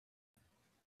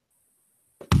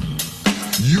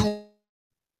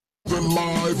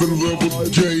Live and Level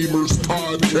Gamers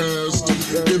podcast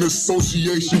in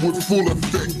association with Full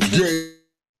Effect Game.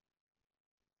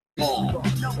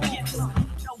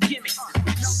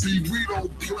 See, we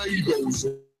don't play those.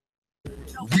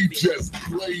 We just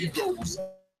play those.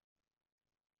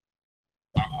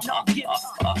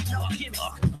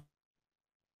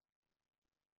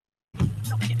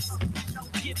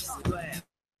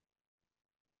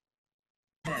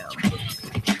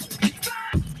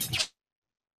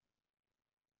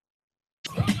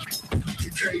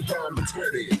 K-Bomb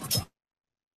 20,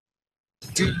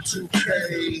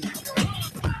 D2K,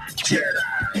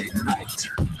 Jedi Knight.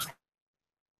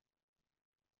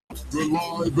 The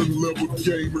Live and Level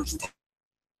Gamers,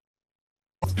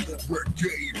 where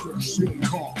gamers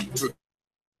come to.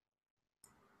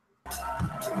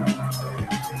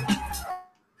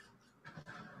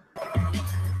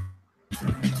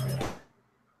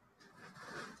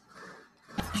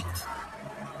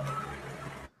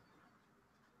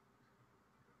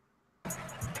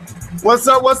 What's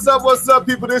up,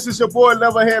 people? This is your boy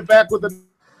Levelhead back with the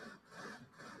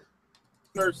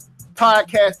first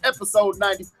podcast, episode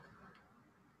 90.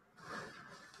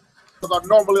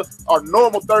 Our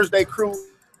normal Thursday crew,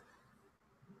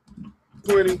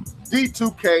 20,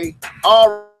 D2K,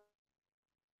 all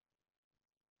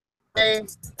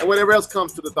games, and whatever else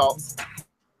comes to the thoughts.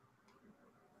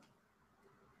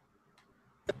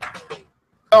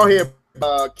 Go ahead,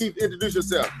 Keith, introduce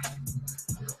yourself.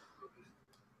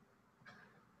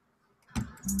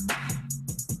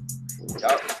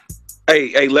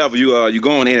 Hey, Level, you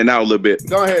going in and out a little bit.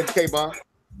 Go ahead, K-Bomb.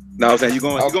 No, I'm saying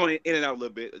you're going in and out a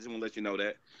little bit. I just want to let you know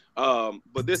that.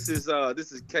 But this is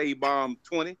K-Bomb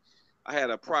 20. I had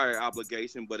a prior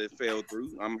obligation, but it fell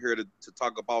through. I'm here to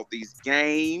talk about these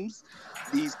games,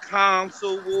 these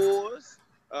console wars,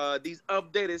 these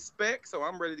updated specs. So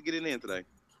I'm ready to get it in today.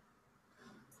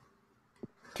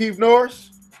 Keith Norris.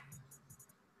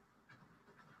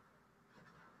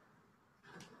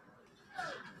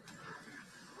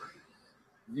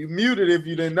 You muted if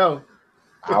you didn't know.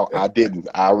 I didn't.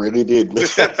 I really didn't.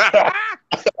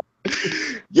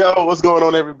 Yo, what's going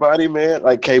on, everybody, man?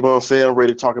 Like K-Bomb said, I'm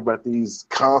ready to talk about these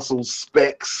console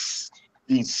specs,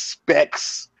 these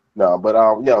specs. No,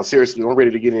 but seriously, I'm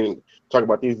ready to get in and talk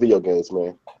about these video games,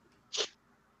 man.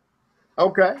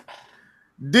 Okay.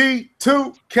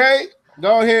 D2K,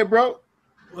 go ahead, bro.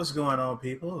 What's going on,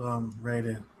 people? I'm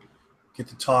ready to get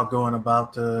the talk going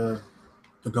about the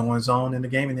goings on in the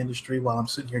gaming industry while I'm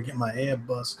sitting here getting my head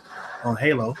bust on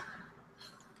Halo.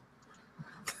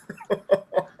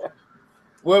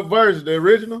 What version? The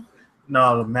original?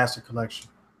 No, the Master Collection.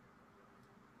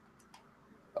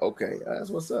 Okay,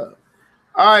 that's what's up.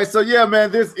 All right, so yeah,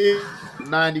 man, this is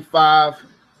 95.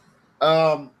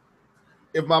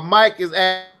 If my mic is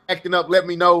acting up, let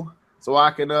me know so I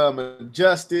can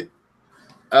adjust it.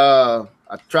 I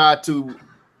tried to,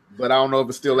 but I don't know if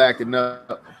it's still acting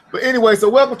up. But anyway, so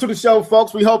welcome to the show,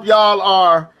 folks. We hope y'all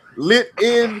are lit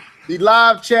in the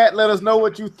live chat. Let us know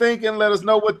what you're thinking. Let us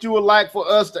know what you would like for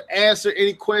us to answer,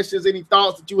 any questions, any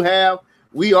thoughts that you have.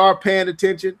 We are paying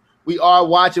attention. We are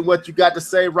watching what you got to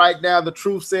say right now. The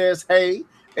truth says, hey,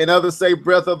 and others say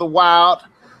Breath of the Wild,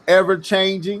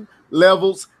 ever-changing,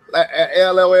 levels,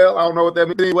 LOL. I don't know what that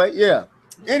means. Anyway, yeah.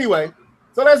 Anyway,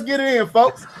 so let's get it in,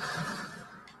 folks.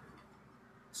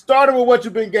 Starting with what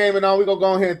you've been gaming on, we're gonna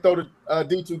go ahead and throw the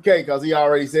D2K because he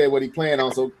already said what he planned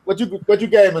on. So what you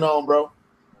gaming on, bro?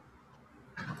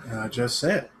 I just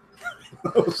said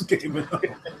I was gaming on.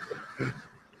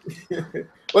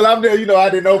 Well, I'm there. I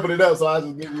didn't open it up, so I was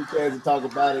just giving you a chance to talk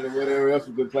about it and whatever else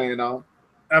you've been playing on.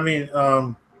 I mean, I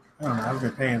don't know. I've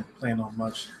been playing on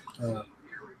much.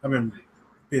 I've been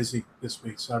busy this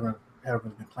week, so I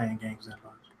haven't been playing games that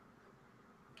much.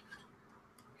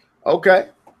 Okay.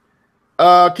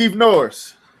 Keith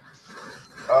Norris.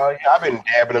 Yeah, I've been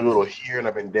dabbing a little here and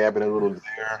I've been dabbing a little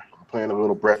there. I'm playing a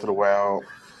little Breath of the Wild.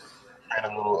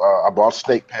 Playing a little. I bought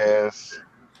Snake Pass.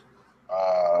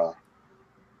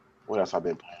 What else I've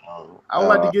been playing on? I would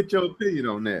like to get your opinion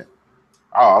on that.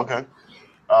 Oh, okay.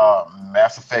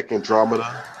 Mass Effect Andromeda.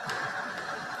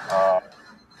 I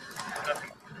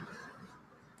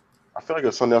feel like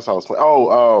there's something else I was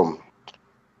playing.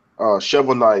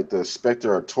 Shovel Knight, the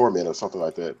Spectre of Torment, or something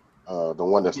like that. The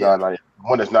one that's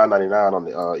 $9.99 on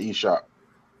the eShop.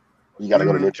 You got to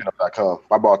go to Nintendo.com.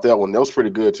 I bought that one. That was pretty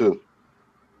good too.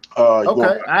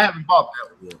 Okay, I haven't bought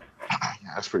that one yet.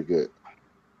 Yeah, that's pretty good.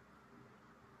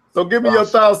 So give me your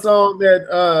thoughts on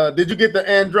that. Did you get the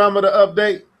Andromeda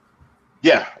update?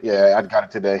 Yeah, I got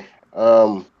it today.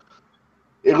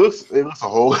 It looks a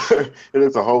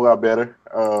whole lot better.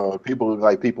 People look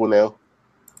like people now,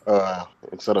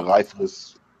 instead of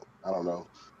lifeless I don't know.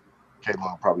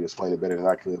 K-Ball probably explain it better than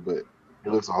I could, but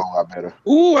it looks a whole lot better.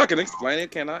 Ooh, I can explain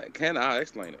it. Can I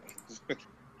explain it?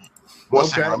 One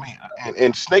second, I mean,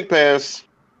 and Snake Pass,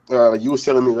 you were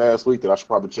telling me last week that I should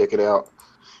probably check it out,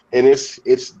 and it's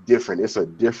different. It's a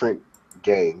different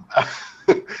game,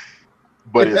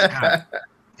 but it's good.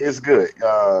 It's good.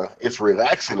 It's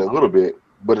relaxing a little bit,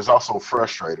 but it's also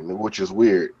frustrating, which is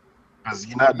weird because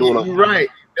you're not doing. You're right.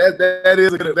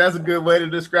 That's a good way to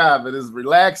describe it. It's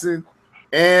relaxing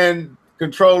and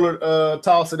controller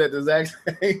toss it at the exact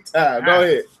same time. Go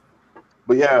ahead.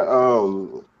 But yeah,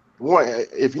 one,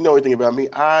 if you know anything about me,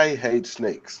 I hate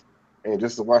snakes, and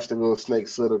just to watch the little snake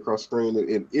sit across the screen,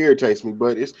 it irritates me.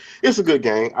 But it's a good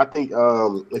game. I think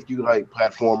if you like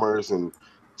platformers and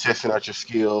testing out your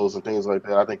skills and things like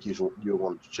that, I think you'll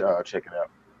want to check it out.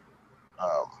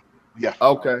 Yeah.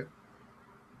 Okay.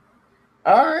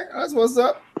 All right, that's what's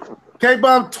up.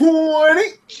 K-Bomb 20.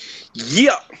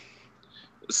 Yeah.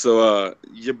 So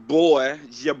your boy,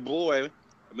 I've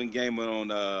been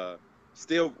gaming on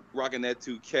still rocking that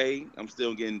 2K. I'm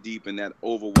still getting deep in that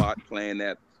Overwatch, playing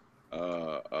that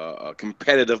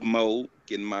competitive mode,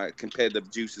 getting my competitive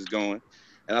juices going.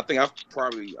 And I think I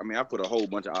put a whole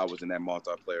bunch of hours in that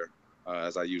multiplayer,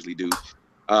 as I usually do.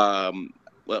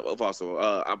 Also,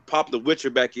 I popped The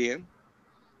Witcher back in.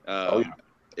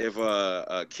 If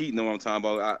Keaton know what I'm talking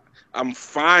about, I'm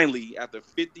finally after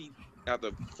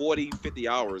 40, 50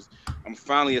 hours, I'm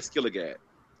finally a Skilligad.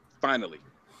 Finally.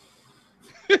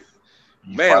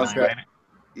 Man,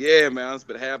 yeah, man, I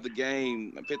spent half the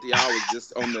game, 50 hours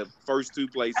just on the first two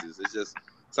places. It's just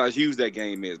that's how huge that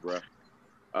game is, bro.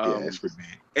 It's pretty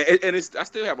big. And I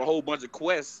still have a whole bunch of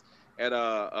quests at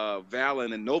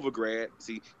Valen and Novigrad.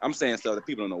 See, I'm saying stuff that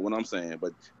people don't know what I'm saying,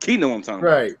 but Keaton know what I'm talking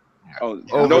about. Oh,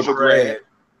 Novigrad.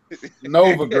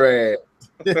 Novigrad.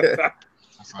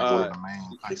 That's like one of the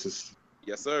main places.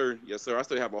 Yes, sir. Yes, sir. I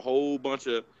still have a whole bunch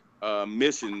of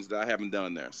missions that I haven't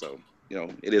done there. So,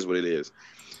 it is what it is.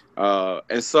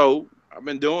 And so I've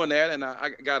been doing that, and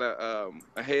I got I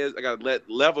got to let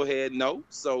Levelhead know.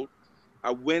 So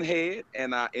I went ahead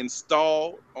and I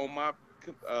installed on my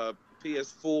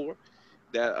PS4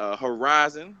 that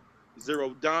Horizon Zero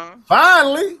Dawn.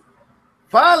 Finally,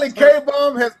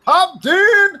 K-Bomb has popped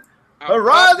in.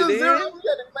 Horizon Zero. You got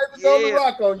to make it on the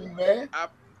rock on you, man. I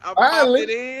popped it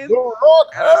in. And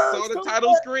I saw the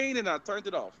title screen and I turned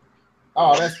it off.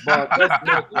 Oh, that's bunk.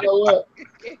 You know what?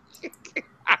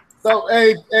 So,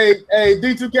 hey,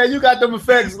 D2K, you got them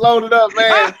effects loaded up,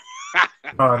 man.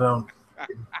 Oh, no.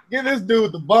 Give this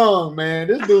dude the bung, man.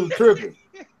 This dude tripping.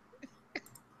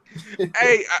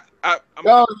 Hey, Go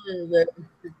ahead, man.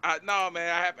 No,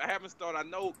 man, I haven't started. I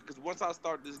know because once I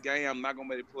start this game, I'm not gonna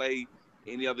be able to play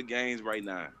any other games right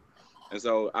now. And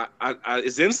so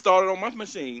it's installed on my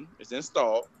machine. It's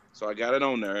installed, so I got it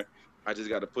on there. I just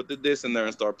got to put the disc in there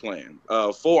and start playing.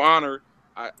 For Honor,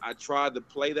 I tried to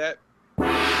play that.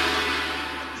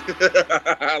 I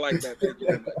like that. Thank you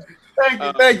very much.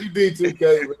 Thank you,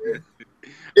 D2K, man.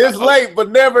 It's late,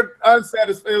 but never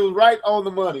unsatisfied. It was right on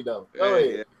the money, though. Go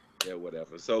ahead. Yeah,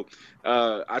 whatever. So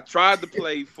I tried to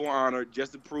play For Honor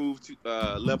just to prove to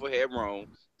Levelhead wrong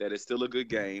that it's still a good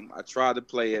game. I tried to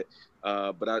play it,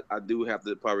 but I do have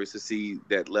to probably succeed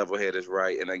that Levelhead is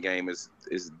right, and that game is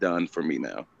done for me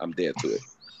now. I'm dead to it.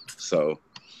 So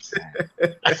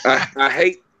I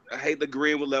hate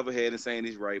agreeing with Levelhead and saying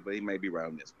he's right, but he may be right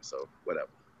on this one. So whatever.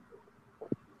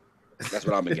 That's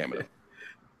what I've been gaming on.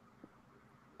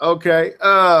 Okay.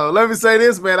 Let me say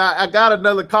this, man. I got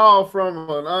another call from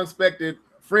an unexpected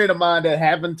friend of mine that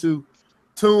happened to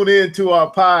tune into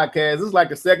our podcast. It's like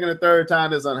the second or third time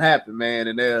this happened, man.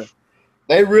 And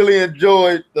they really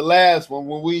enjoyed the last one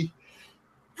when we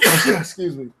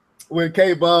excuse me, when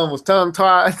K-Bum was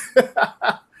tongue-tied.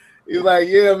 He was like,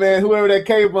 yeah, man, whoever that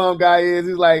K-Bum guy is,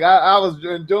 he's like, I was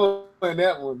enjoying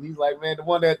that one. He's like, man, the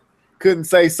one that couldn't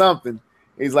say something.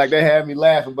 He's like, they had me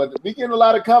laughing. But we getting a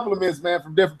lot of compliments, man,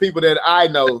 from different people that I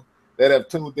know that have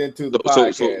tuned into the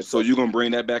podcast. So you're gonna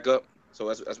bring that back up? So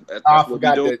that's I what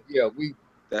forgot we do. that. Yeah,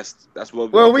 that's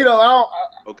what. Well, we don't.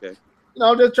 Okay.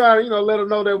 Just trying to let them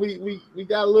know that we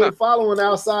got a little following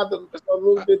outside a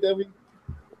little bit that we.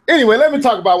 Anyway, let me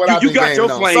talk about what I've been got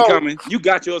your on. flame coming. You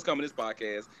got yours coming. This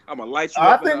podcast. I'm gonna light you.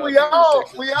 I think we all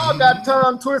got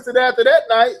tongue twisted after that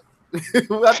night. I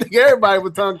think everybody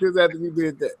was tongue twisted after we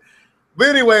did that. But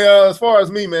anyway, as far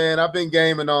as me, man, I've been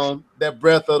gaming on that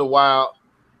Breath of the Wild,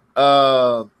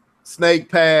 Snake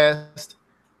Pass.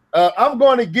 I'm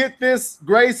going to get this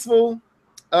graceful,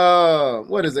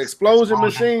 what is it, explosion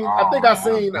machine? I think I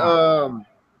seen, I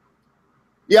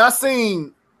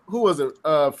seen, who was it?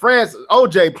 France,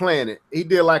 OJ playing it. He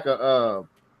did like a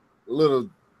little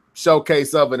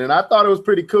showcase of it, and I thought it was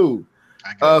pretty cool.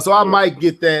 So I might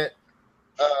get that.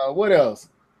 What else?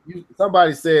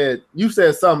 Somebody said you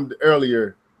said something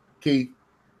earlier, Keith,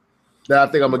 that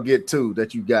I think I'm gonna get too.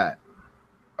 That you got.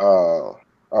 What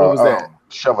was that?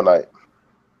 Shovel Knight.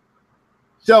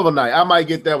 Shovel Knight. I might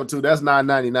get that one too. That's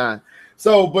 $9.99.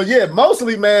 So, but yeah,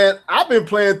 mostly, man, I've been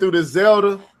playing through this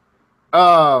Zelda.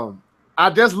 I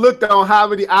just looked on how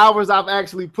many hours I've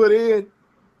actually put in.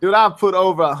 Dude, I've put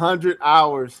over 100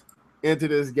 hours into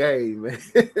this game, man.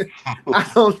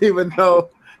 I don't even know.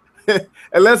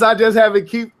 Unless I just haven't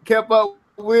kept up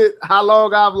with how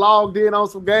long I've logged in on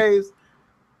some games.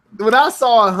 When I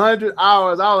saw 100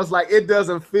 hours, I was like, it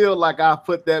doesn't feel like I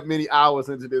put that many hours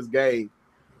into this game.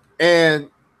 And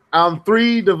I'm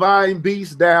 3 divine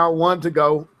beasts down, 1 to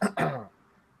go.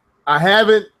 I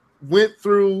haven't went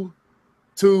through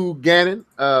to Ganon.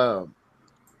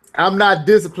 I'm not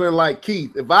disciplined like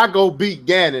Keith. If I go beat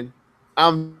Ganon,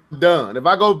 I'm done. If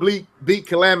I go beat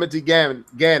Calamity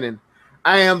Ganon,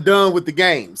 I am done with the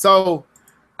game. So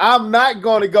I'm not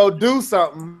going to go do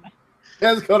something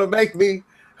that's going to make me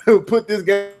put this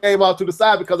game off to the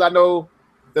side because I know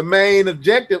the main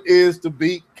objective is to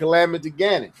beat Calamity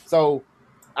Ganon. So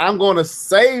I'm going to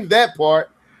save that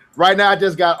part. Right now, I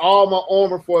just got all my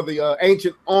armor for the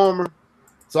ancient armor.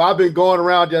 So I've been going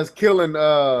around just killing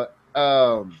the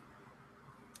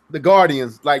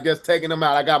Guardians, like just taking them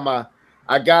out.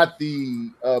 I got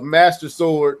the Master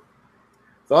Sword.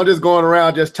 So I'm just going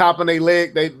around just chopping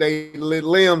their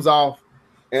limbs off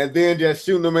and then just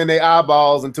shooting them in their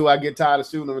eyeballs until I get tired of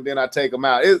shooting them and then I take them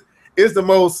out. It's the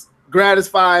most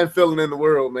gratifying feeling in the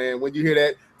world, man. When you hear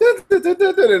that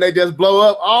and they just blow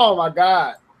up, oh my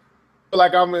God. I feel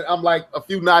like I'm like a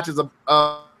few notches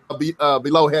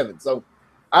below heaven. So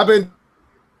I've been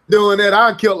doing that.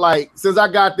 I killed since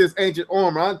I got this ancient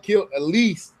armor, I killed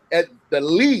at the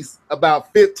least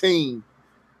about 15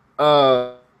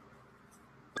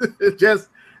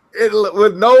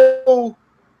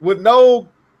 with no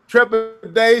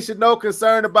trepidation, no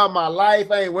concern about my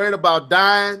life. I ain't worried about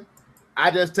dying.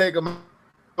 I just take them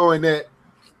knowing that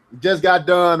just got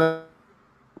done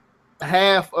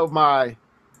half of my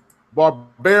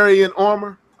barbarian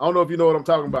armor. I don't know if you know what I'm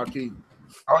talking about, Keith.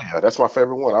 Oh yeah, that's my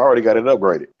favorite one. I already got it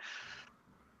upgraded.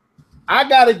 I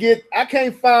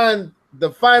can't find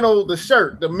the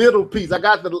shirt, the middle piece. I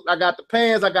got the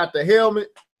pants, I got the helmet.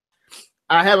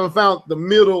 I haven't found the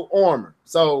middle armor.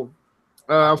 So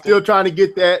I'm still trying to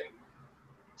get that.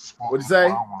 What'd you say? I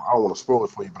don't want to spoil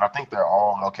it for you, but I think they're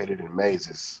all located in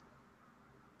mazes.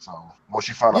 So once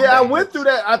you find I went through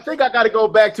that. I think I got to go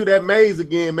back to that maze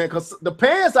again, man, because the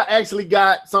pants I actually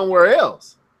got somewhere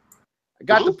else. I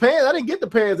got the pants. I didn't get the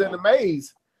pants in the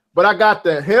maze, but I got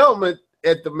the helmet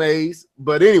at the maze.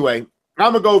 But anyway,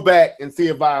 I'm gonna go back and see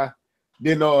if I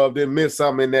didn't miss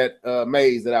something in that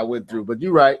maze that I went through. But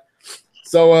you're right.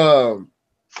 So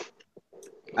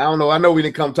I don't know. I know we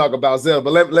didn't come talk about Zelda,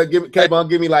 but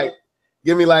give me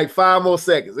like 5 more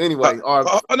seconds. Anyway, hold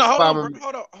on,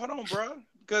 bro.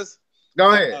 Because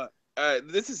go ahead.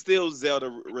 This is still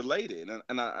Zelda related,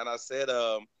 and I said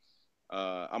I'm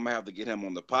gonna have to get him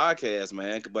on the podcast,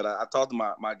 man. But I talked to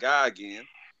my guy again,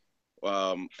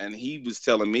 and he was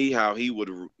telling me how he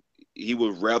would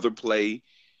rather play.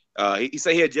 He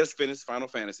said he had just finished Final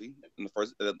Fantasy, and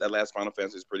that last Final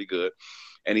Fantasy is pretty good.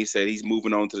 And he said he's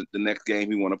moving on to the next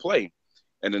game he want to play.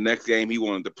 And the next game he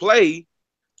wanted to play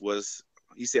was,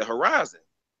 he said, Horizon.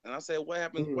 And I said, what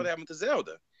happened? Mm-hmm. What happened to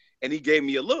Zelda? And he gave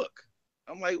me a look.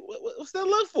 I'm like, what's that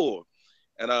look for?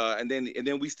 And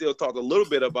then we still talked a little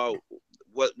bit about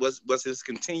what was his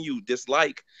continued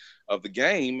dislike of the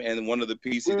game. And one of the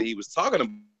pieces that he was talking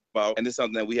about, and this is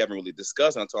something that we haven't really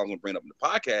discussed, and I'm going to bring up in the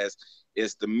podcast,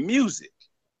 is the music.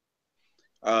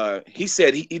 He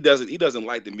said he doesn't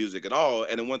like the music at all,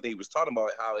 and then one thing he was talking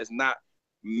about how it's not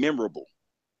memorable,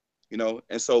 And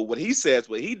so what he says,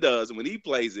 what he does, and when he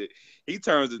plays it, he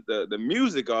turns the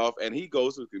music off, and he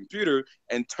goes to the computer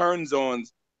and turn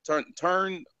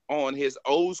on his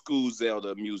old school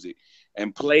Zelda music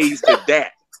and plays to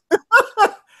that.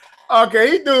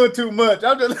 Okay, he's doing too much.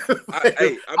 I got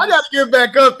to get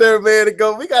back up there, man.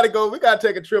 We got to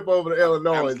take a trip over to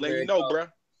Illinois. I'm just letting you know, bro.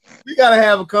 We got to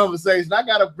have a conversation. I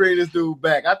got to bring this dude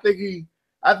back. I think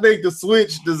the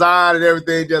Switch design and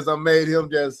everything just made him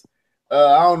just,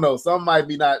 I don't know. Some might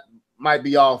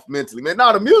be off mentally, man.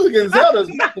 No, the music in Zelda is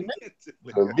nothing.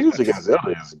 The music in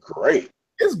Zelda is great.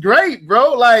 It's great,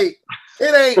 bro. Like,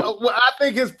 it ain't. I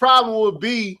think his problem would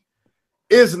be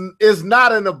is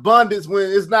not an abundance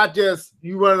when it's not just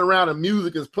you running around and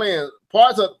music is playing.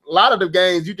 A lot of the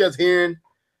games you just hearing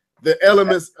the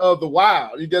elements of the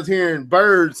wild. You're just hearing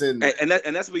birds and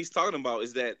that's what he's talking about.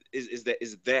 Is that you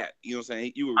know what I'm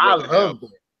saying? You would I rather love that.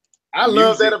 I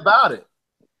love that about it.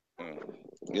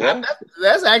 Yeah,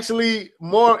 that's actually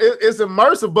more. It's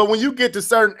immersive, but when you get to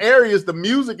certain areas, the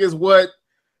music is what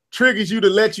triggers you to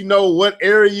let you know what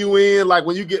area you in. Like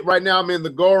when you get right now, I'm in the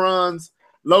Goron's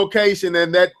location,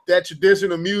 and that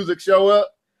traditional music show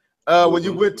up. When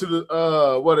you went to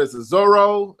the what is it,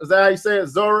 Zorro? Is that how you say it,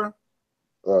 Zora?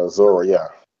 Zora, yeah.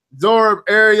 Zora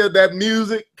area, that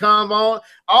music come on.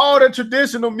 All the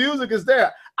traditional music is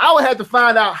there. I would have to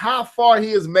find out how far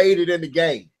he has made it in the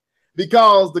game,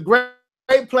 because the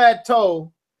Great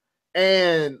Plateau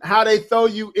and how they throw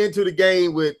you into the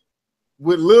game with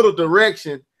little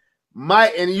direction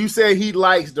might, and you say he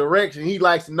likes direction, he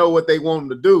likes to know what they want him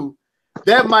to do.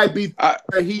 That might be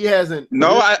he hasn't.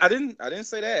 No, I didn't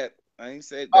say that. I ain't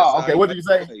said. Oh, okay. What did you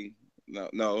say?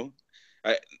 No.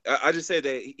 I just said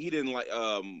that he didn't like.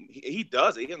 He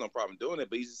does it. He has no problem doing it,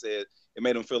 but he just said it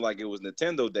made him feel like it was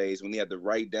Nintendo days when he had to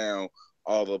write down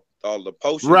all the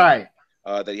potions, right?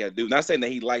 That he had to do. Not saying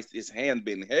that he likes his hand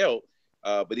being held,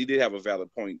 but he did have a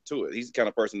valid point to it. He's the kind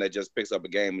of person that just picks up a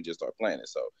game and just start playing it.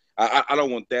 So I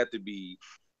don't want that to be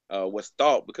what's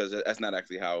thought, because that's not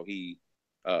actually how he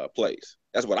plays.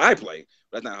 That's what I play,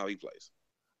 but that's not how he plays.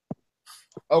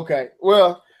 Okay,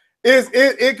 well,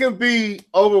 it can be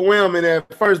overwhelming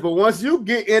at first, but once you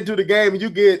get into the game and you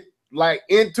get like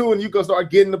into it and you can start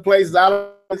getting the places out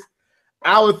of,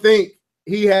 I would think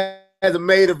he hasn't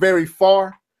made it very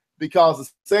far, because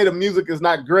to say the music is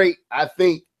not great, I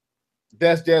think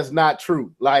that's just not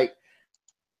true. Like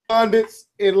pundits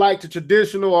in like the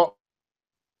traditional,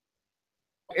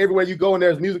 everywhere you go and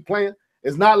there's music playing,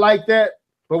 it's not like that.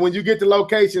 But when you get to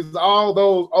locations, all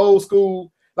those old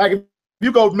school, like if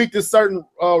you go meet this certain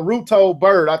Ruto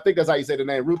bird, I think that's how you say the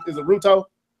name. Is it Ruto?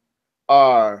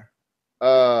 Or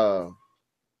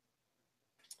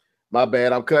my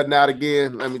bad, I'm cutting out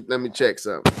again. Let me check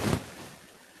something.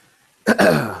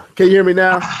 Can you hear me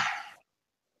now?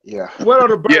 Yeah. What are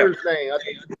the birds' name?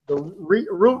 The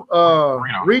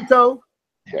Rito?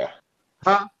 Yeah.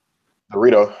 Huh? The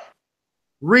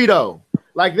Rito.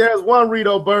 Like there's one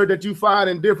Rito bird that you find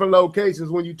in different locations.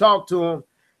 When you talk to him,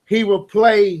 he will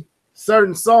play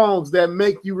certain songs that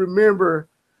make you remember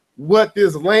what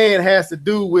this land has to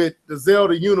do with the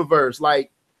Zelda universe,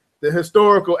 like the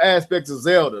historical aspects of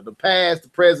Zelda, the past, the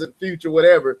present, future,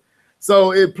 whatever.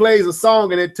 So it plays a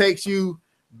song and it takes you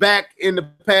back in the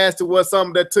past to what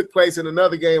something that took place in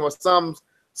another game, or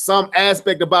some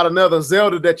aspect about another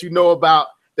Zelda that you know about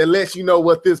that lets you know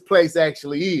what this place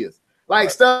actually is. Like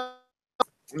stuff.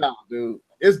 No, dude,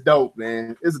 it's dope,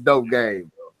 man. It's a dope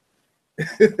game, bro.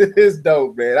 It's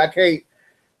dope, man. I can't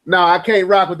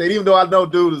rock with that. Even though I know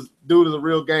dude is a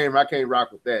real gamer, I can't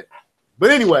rock with that.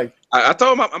 But anyway, I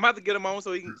told him I'm about to get him on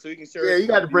so he can share. Yeah, you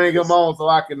got to bring him on so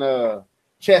I can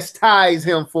chastise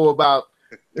him for about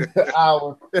an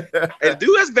hour. And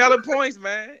dude has valid points,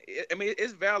 man. I mean,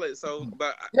 it's valid. So,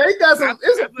 but yeah, he got some.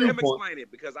 It's a let few him points. explain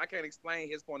it, because I can't explain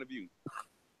his point of view.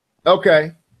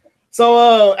 Okay.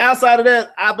 So outside of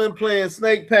that, I've been playing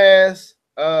Snake Pass.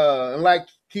 And like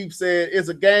Keith said, it's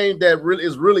a game that really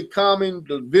is really calming.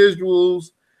 The visuals,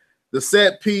 the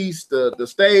set piece, the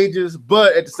stages,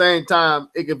 but at the same time,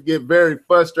 it can get very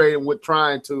frustrating with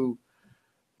trying to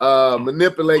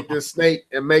manipulate this snake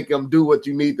and make them do what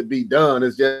you need to be done.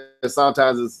 It's just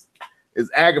sometimes it's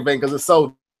aggravating because it's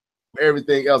so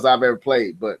everything else I've ever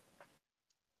played, but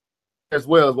as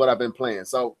well as what I've been playing.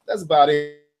 So that's about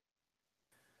it.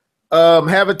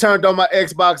 Haven't turned on my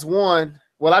Xbox One.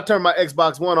 Well, I turned my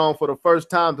Xbox One on for the first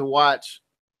time to watch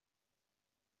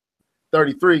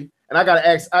 33, and I gotta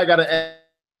ask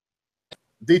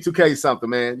D2K something,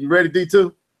 man. You ready,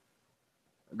 D2?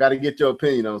 I gotta get your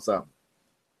opinion on something.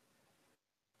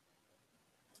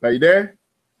 Are you there?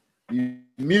 You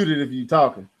muted if you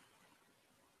talking.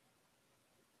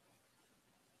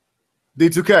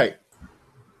 D2K.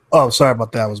 Oh, sorry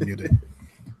about that. I was muted.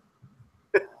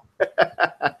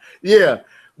 Yeah.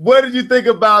 What did you think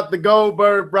about the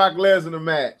Goldberg Brock Lesnar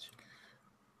match?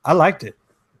 I liked it.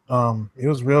 It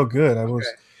was real good.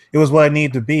 It was what it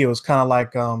needed to be. It was kind of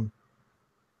like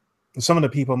some of the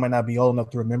people might not be old enough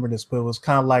to remember this, but it was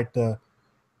kind of like the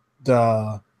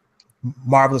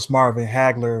Marvelous Marvin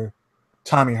Hagler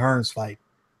Tommy Hearns fight.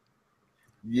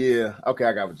 Yeah. Okay,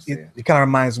 I got what you're saying. It kind of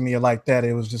reminds me of like that.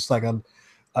 It was just like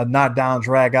a knockdown,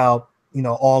 drag out,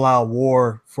 all out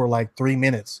war for like 3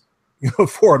 minutes.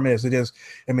 4 minutes. It is.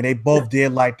 I mean, they both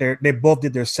did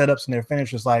their setups and their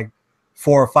finishes like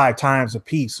 4 or 5 times a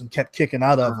piece and kept kicking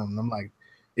out of them. I'm like,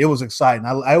 it was exciting.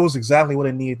 It was exactly what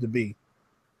it needed to be.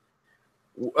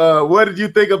 what did you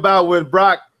think about when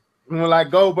like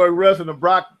Goldberg wrestled and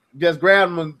Brock just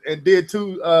grabbed him and did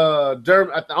two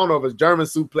German, I don't know if it's German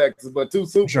suplexes, but two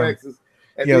suplexes.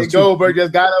 And then Goldberg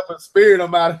just got up and speared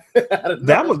him out of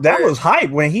that was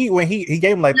hype when he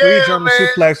gave him like 3 German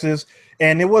suplexes,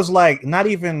 and it was like not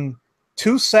even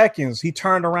 2 seconds. He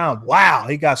turned around. Wow,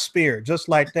 he got speared just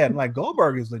like that. I'm like,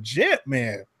 Goldberg is legit,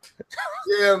 man.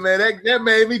 Yeah, man, that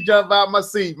made me jump out my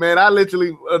seat, man. I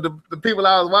literally the people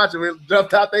I was watching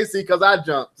jumped out their seat because I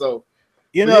jumped. So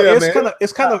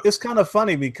it's kind of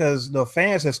funny because the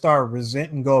fans have started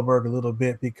resenting Goldberg a little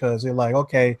bit because they're like,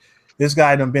 okay, this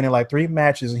guy done been in like 3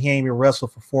 matches and he ain't even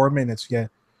wrestled for 4 minutes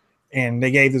yet, and they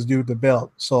gave this dude the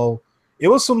belt. So it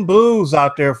was some boos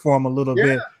out there for him a little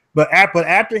bit. But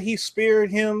after he speared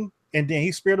him and then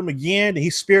he speared him again, and he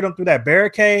speared him through that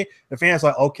barricade, the fans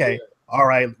like, okay. All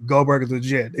right, Goldberg is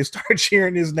legit. They start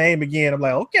cheering his name again. I'm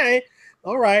like, okay,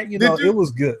 all right. It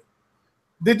was good.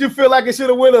 Did you feel like it should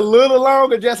have went a little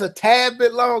longer, just a tad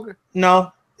bit longer?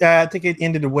 No, I think it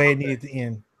ended the way it needed to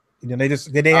end.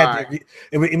 They had.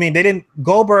 I mean, they didn't.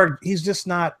 Goldberg, he's just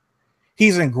not.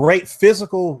 He's in great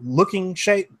physical looking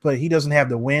shape, but he doesn't have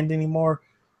the wind anymore.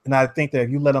 And I think that if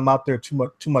you let him out there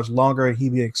too much longer,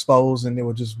 he'd be exposed, and it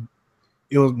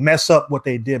would mess up what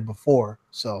they did before.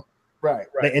 So. Right.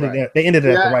 They ended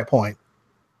it at the right point.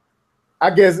 I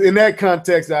guess in that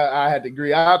context, I had to agree.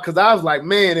 Because I was like,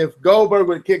 man, if Goldberg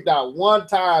would have kicked out one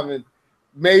time and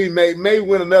maybe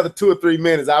win another 2 or 3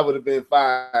 minutes, I would have been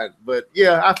fine. But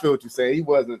yeah, I feel what you're saying.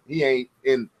 He ain't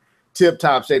in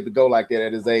tip-top shape to go like that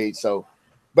at his age. So,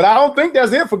 but I don't think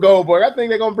that's it for Goldberg. I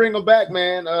think they're gonna bring him back,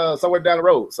 man, somewhere down the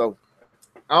road. So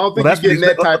I don't think he's getting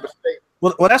that type of shape.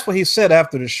 Well, that's what he said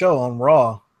after the show on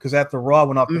Raw. Because after Raw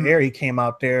went off the air, he came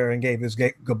out there and gave his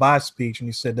goodbye speech, and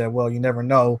he said that, well, you never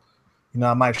know,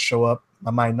 I might show up,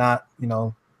 I might not,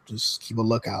 just keep a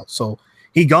lookout. So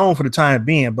he gone for the time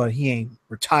being, but he ain't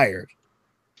retired.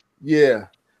 Yeah,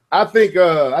 I think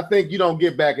you don't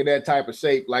get back in that type of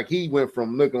shape. Like he went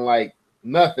from looking like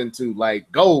nothing to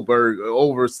like Goldberg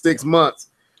over 6 months.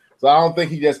 So I don't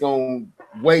think he's just gonna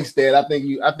waste that. I think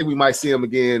we might see him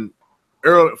again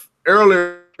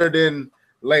earlier than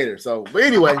later. So, but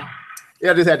anyway,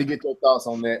 I just had to get your thoughts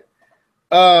on that.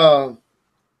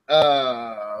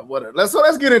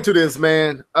 Let's get into this,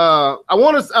 man. I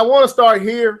want to start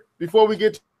here before we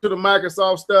get to the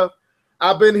Microsoft stuff.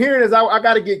 I've been hearing this. I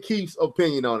got to get Keith's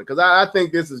opinion on it because I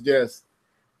think this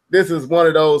is one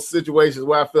of those situations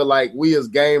where I feel like we as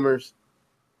gamers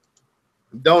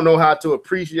don't know how to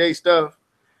appreciate stuff.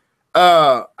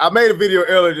 I made a video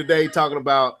earlier today talking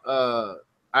about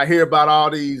I hear about all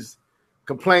these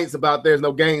complaints about there's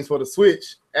no games for the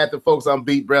Switch at the folks on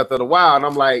Beat Breath of the Wild, and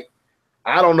I'm like,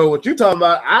 I don't know what you're talking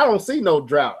about. I don't see no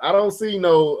drought. I don't see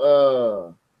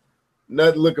no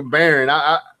nothing looking barren.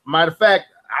 Matter of fact,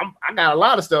 I got a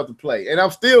lot of stuff to play, and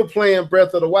I'm still playing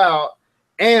Breath of the Wild,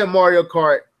 and Mario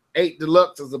Kart 8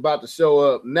 Deluxe is about to show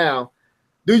up now.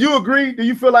 Do you agree? Do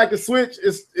you feel like the Switch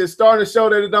is starting to show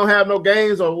that it don't have no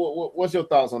games, or what's your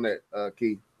thoughts on that,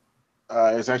 Keith?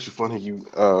 It's actually funny you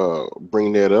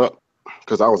bring that up.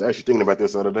 Because I was actually thinking about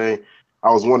this the other day.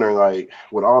 I was wondering, like,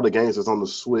 with all the games that's on the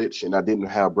Switch and I didn't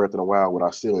have Breath of the Wild, would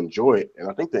I still enjoy it? And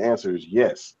I think the answer is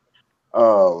yes.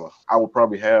 I would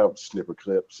probably have Snipper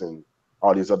Clips and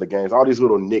all these other games, all these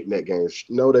little knick-knack games.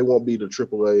 No, they won't be the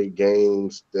AAA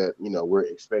games that, we're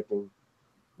expecting.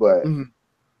 But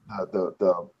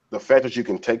the fact that you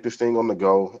can take this thing on the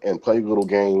go and play little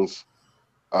games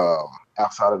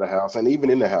outside of the house and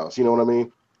even in the house, you know what I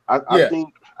mean? I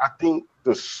think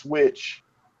the Switch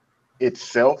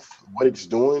itself, what it's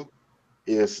doing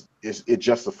is it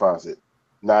justifies it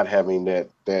not having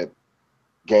that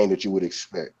game that you would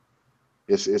expect.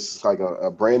 It's like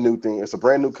a brand new thing. It's a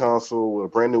brand new console, a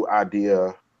brand new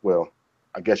idea. Well,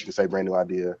 I guess you could say brand new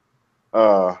idea.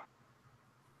 And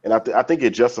I think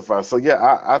it justifies. So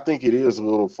yeah, I think it is a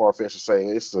little far-fetched to say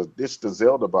it's the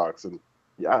Zelda box, and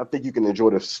yeah, I think you can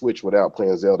enjoy the Switch without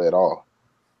playing Zelda at all.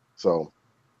 So.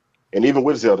 And even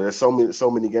with Zelda, there's so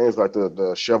many games like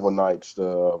the Shovel Knights,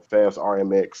 the Fast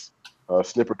RMX,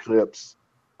 Snipper Clips,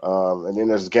 and then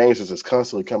there's games that's just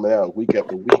constantly coming out week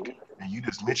after week. And you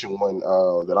just mentioned one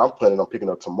that I'm planning on picking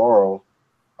up tomorrow.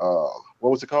 What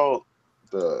was it called?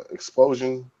 The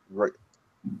Explosion,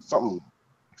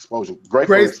 Explosion,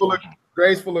 Graceful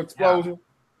Explosion.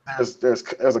 Yeah.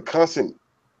 There's a constant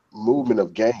movement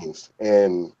of games,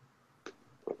 and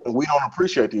we don't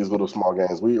appreciate these little small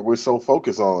games. We're so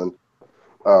focused on.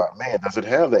 Man, does it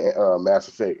have the Mass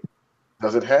Effect?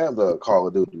 Does it have the Call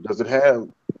of Duty? Does it have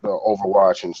the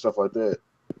Overwatch and stuff like that?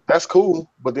 That's cool,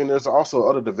 but then there's also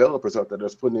other developers out there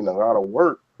that's putting in a lot of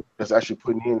work, that's actually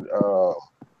putting in a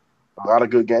lot of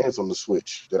good games on the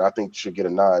Switch that I think should get a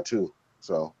nod too.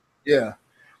 So yeah,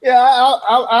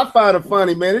 I find it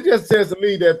funny, man. It just says to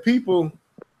me that people,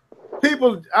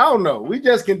 I don't know. We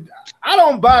just can. I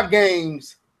don't buy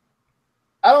games.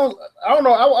 I don't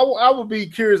know. I would be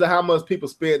curious of how much people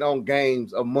spend on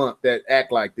games a month that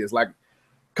act like this. Like,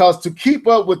 cause to keep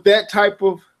up with that type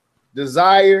of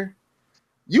desire,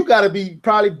 you got to be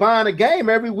probably buying a game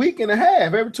every week and a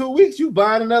half. Every 2 weeks, you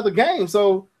buying another game.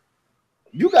 So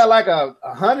you got like a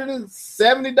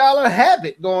 $170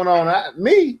 habit going on. I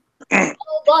don't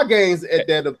buy games at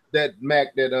that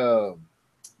Mac that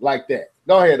like that.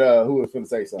 Go ahead. Who was going to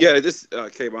say something? Yeah, this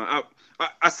K-Bon.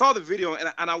 I saw the video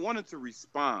and I wanted to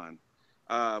respond,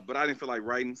 but I didn't feel like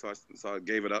writing, so I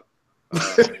gave it up.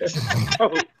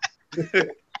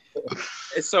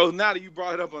 And so now that you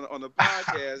brought it up on the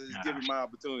podcast, it's giving my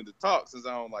opportunity to talk since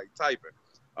I don't like typing.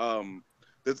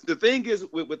 The thing is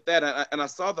with that, and I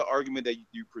saw the argument that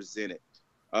you presented,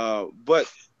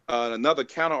 but another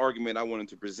counter argument I wanted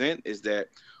to present is that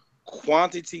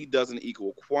quantity doesn't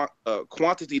equal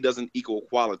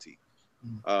quality.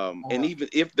 And even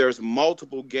if there's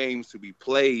multiple games to be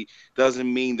played,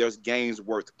 doesn't mean there's games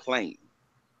worth playing.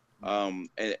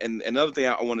 And another thing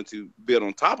I wanted to build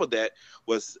on top of that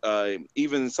was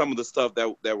even some of the stuff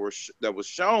that was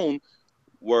shown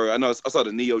were, I know I saw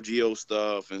the Neo Geo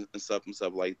stuff and stuff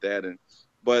like that.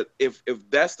 But if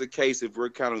that's the case, if we're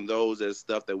counting those as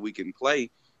stuff that we can play,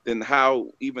 then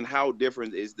how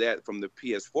different is that from the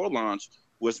PS4 launch,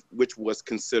 which was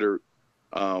considered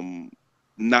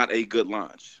not a good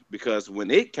launch? Because when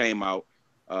it came out,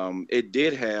 it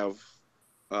did have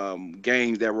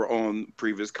games that were on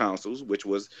previous consoles, which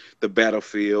was the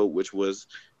Battlefield, which was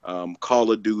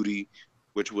Call of Duty,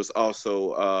 which was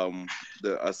also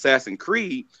the Assassin's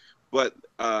Creed. But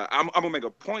I'm gonna make a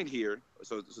point here,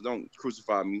 so don't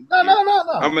crucify me. No. I'm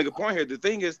gonna make a point here. The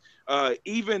thing is,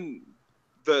 even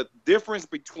the difference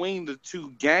between the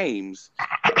two games,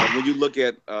 when you look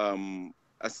at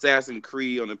Assassin's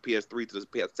Creed on the PS3 to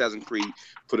the Assassin's Creed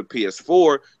for the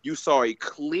PS4, you saw a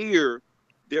clear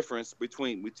difference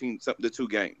between the two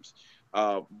games.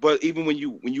 But even when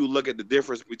you look at the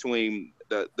difference between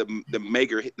the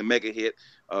mega hit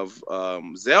of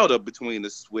Zelda between the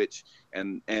Switch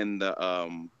and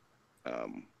the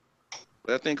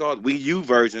what I think called Wii U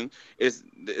version, is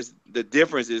the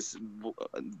difference is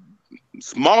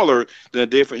smaller than the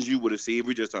difference you would have seen if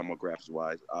we're just talking about graphics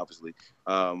wise, obviously,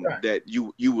 right, that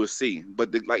you will see.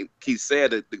 But like Keith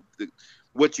said, the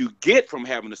what you get from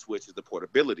having the Switch is the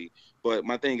portability. But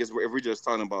my thing is, if we're just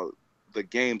talking about the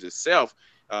games itself,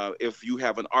 if you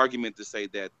have an argument to say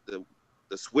that the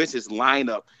Switch's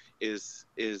lineup is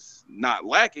not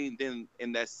lacking, then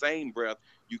in that same breath,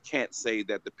 you can't say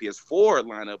that the PS4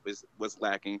 lineup was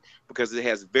lacking, because it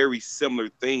has very similar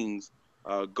things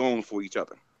going for each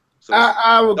other. So the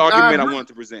argument I wanted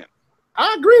to present.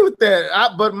 I agree with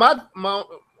that. But my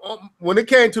when it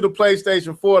came to the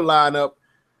PlayStation 4 lineup,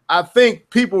 I think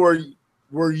people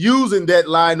were using that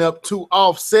lineup to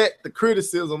offset the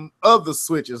criticism of the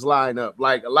Switch's lineup.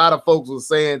 Like, a lot of folks were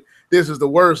saying this is the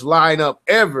worst lineup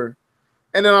ever.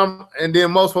 And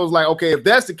then most folks like, okay, if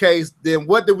that's the case, then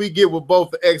what did we get with both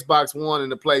the Xbox One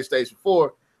and the PlayStation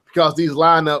 4? Because these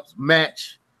lineups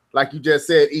match, like you just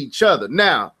said, each other.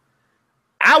 Now,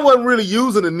 I wasn't really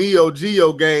using the Neo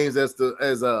Geo games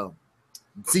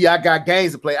see, I got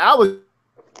games to play. I was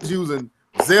using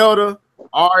Zelda,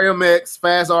 RMX,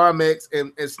 Fast RMX,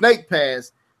 and Snake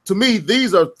Pass. To me,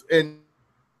 these are, and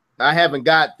I haven't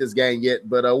got this game yet,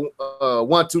 but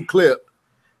 1-2 Clip.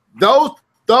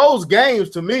 Those games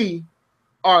to me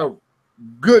are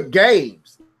good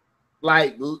games.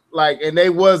 Like, and they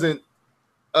wasn't.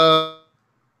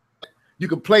 You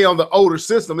could play on the older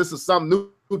system. This is something new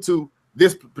to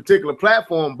this particular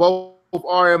platform. Both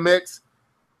RMX,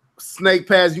 Snake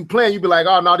Pass, you playing, you be like,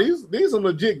 oh no, these are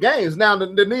legit games. Now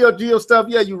the Neo Geo stuff,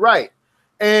 yeah, you're right.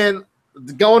 And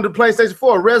going to PlayStation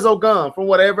 4, Resogun, from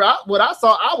what I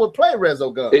saw, I would play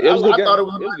Resogun. I thought it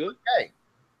was a good game.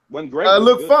 Wasn't great.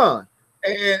 Looked fun.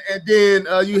 And then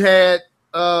you had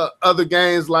other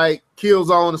games like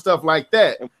Killzone and stuff like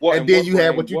that. And then you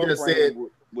had what you just said,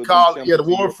 the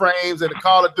Warframes and the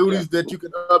Call of Duties that you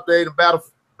could update and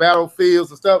battlefields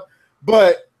and stuff.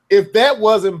 But if that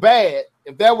wasn't bad,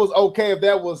 if that was okay, if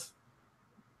that was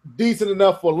decent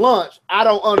enough for lunch, I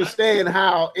don't understand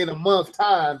how in a month's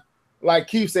time, like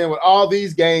Keith saying, with all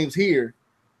these games here,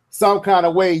 some kind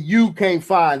of way you can't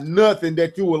find nothing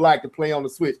that you would like to play on the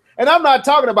Switch. And I'm not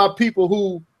talking about people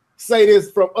who say this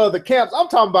from other camps. I'm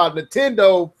talking about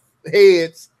Nintendo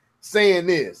heads saying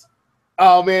this.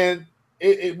 Oh man,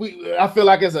 I feel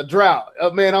like it's a drought.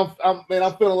 Man, I'm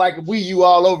feeling like Wii U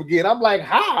all over again. I'm like,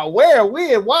 how, where,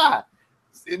 when, why?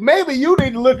 Maybe you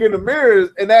need to look in the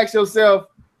mirrors and ask yourself,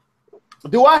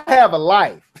 do I have a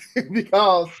life?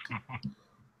 Because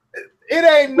it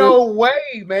ain't no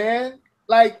way, man.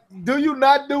 Like, do you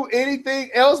not do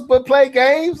anything else but play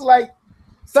games? Like,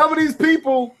 some of these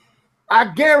people,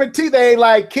 I guarantee they ain't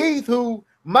like Keith, who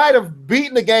might have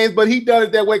beaten the games, but he done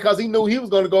it that way because he knew he was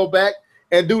going to go back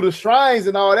and do the shrines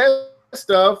and all that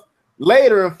stuff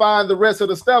later and find the rest of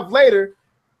the stuff later.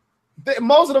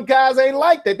 Most of them guys ain't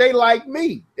like that. They like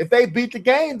me. If they beat the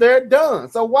game, they're done.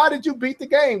 So why did you beat the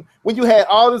game when you had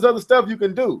all this other stuff you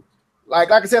can do?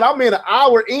 Like I said, I'm in an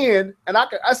hour in, and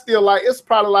I still like, it's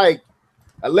probably like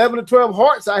 11 to 12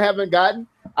 hearts I haven't gotten.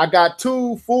 I got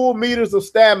 2 full meters of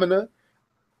stamina.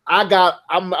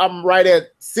 I'm right at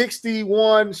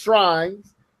 61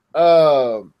 shrines.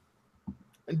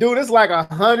 Dude, it's like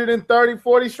 130,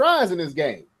 40 shrines in this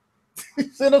game.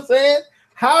 You see what I'm saying?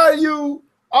 How are you,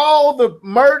 all the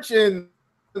merch and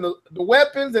the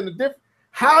weapons and the different,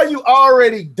 how are you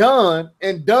already done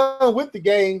with the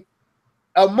game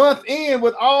a month in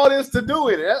with all this to do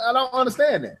with it? I don't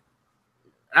understand that.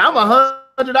 I'm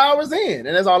 100 hours in,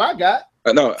 and that's all I got.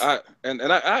 No, I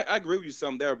agree with you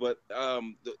some there, but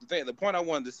the point I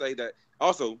wanted to say that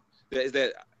also is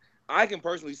that I can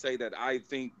personally say that I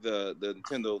think the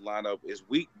Nintendo lineup is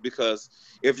weak, because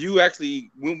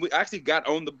when we actually got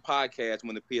on the podcast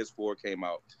when the PS4 came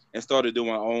out and started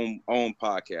doing our own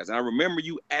podcast, and I remember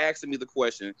you asking me the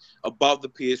question about the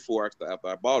PS4 after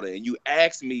I bought it, and you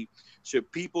asked me,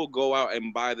 should people go out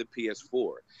and buy the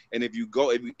PS4? And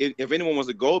if anyone wants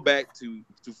to go back to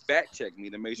fact check me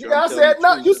to make sure, I said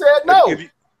no. You said no.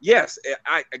 Yes,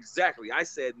 exactly. I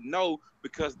said no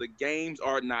because the games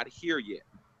are not here yet.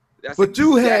 That's but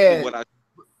you had what I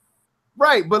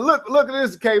right. But look at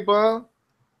this, K-Bun.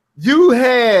 You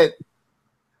had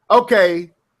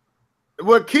okay.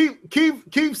 Well,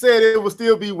 Keith said it would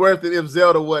still be worth it if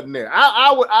Zelda wasn't there.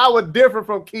 I would differ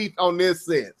from Keith on this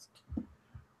sense.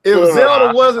 If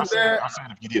Zelda wasn't there, I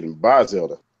said if you didn't buy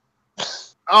Zelda.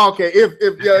 Okay, if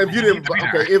you didn't,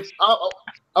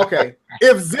 okay,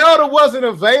 if Zelda wasn't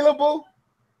available,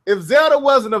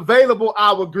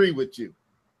 I would agree with you.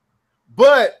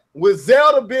 But with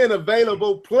Zelda being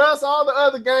available plus all the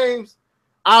other games,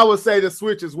 I would say the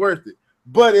Switch is worth it.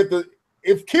 But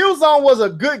if Killzone was a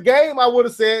good game, I would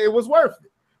have said it was worth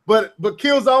it. But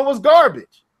Killzone was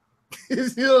garbage. You know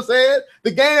what I'm saying?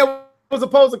 The game that was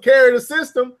supposed to carry the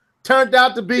system turned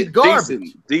out to be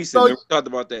garbage. Decent. So, Never talked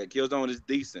about that. Killzone is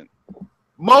decent.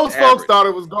 Most folks thought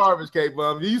it was garbage,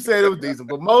 K-Bum. You said it was decent,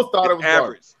 but most thought it was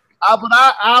average. Garbage.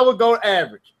 But I would go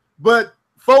average. But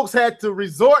folks had to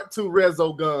resort to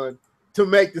Resogun to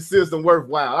make the system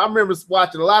worthwhile. I remember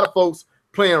watching a lot of folks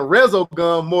playing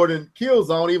Resogun more than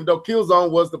Killzone, even though Killzone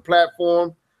was the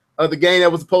platform of the game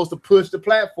that was supposed to push the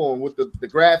platform with the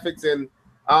graphics and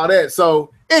all that.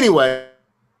 So anyway,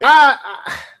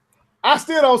 I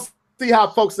still don't see how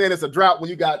folks saying it's a drought when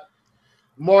you got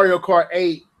Mario Kart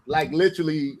 8 like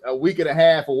literally a week and a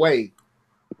half away,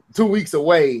 2 weeks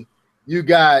away. You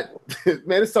got man,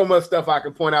 there's so much stuff I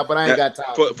can point out, but I ain't got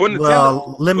time. For Nintendo,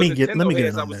 well, let me get in on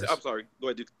this. I'm sorry. Go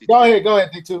ahead. Go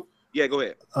ahead, D2. Yeah, go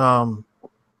ahead.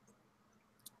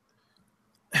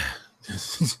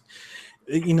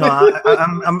 You know,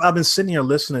 I've been sitting here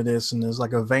listening to this, and there's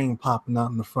like a vein popping out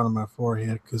in the front of my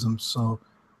forehead because I'm so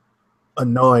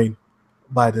annoyed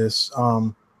by this.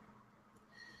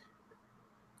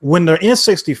 When the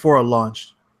N64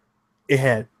 launched, it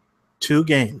had 2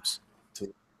 games.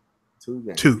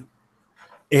 Two.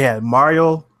 It had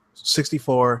Mario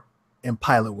 64 and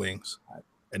Pilot Wings,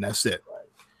 and that's it.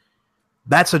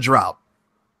 That's a drought.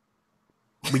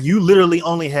 But you literally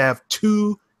only have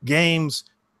 2 games,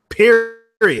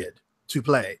 period, to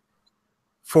play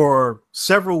for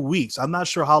several weeks. I'm not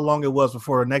sure how long it was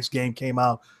before the next game came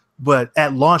out, but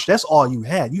at launch, that's all you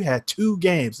had. You had 2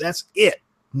 games. That's it.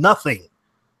 Nothing.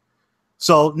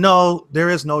 So, no, there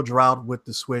is no drought with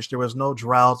the Switch. There was no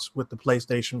droughts with the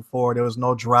PlayStation 4. There was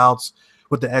no droughts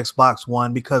with the Xbox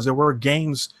One because there were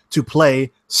games to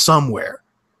play somewhere.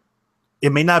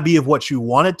 It may not be of what you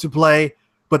wanted to play,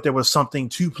 but there was something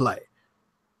to play.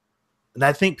 And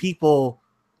I think people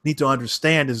need to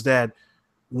understand is that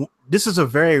this is a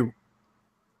very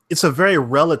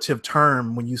relative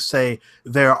term when you say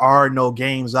there are no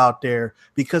games out there,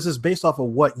 because it's based off of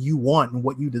what you want and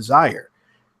what you desire.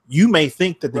 You may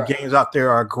think that the games out there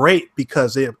are great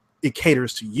because it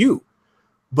caters to you,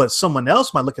 but someone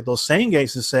else might look at those same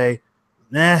games and say,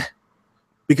 nah,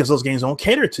 because those games don't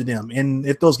cater to them. And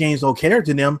if those games don't cater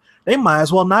to them, they might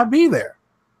as well not be there.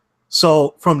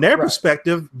 So from their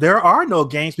perspective, there are no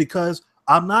games because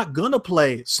I'm not going to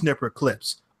play Snipper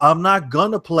Clips. I'm not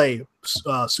going to play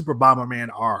Super Bomberman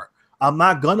R. I'm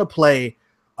not going to play,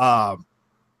 Shovel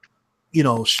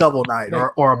Knight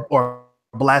or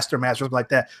Blaster Master, like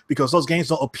that, because those games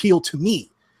don't appeal to me.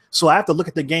 So I have to look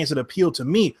at the games that appeal to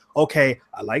me. Okay,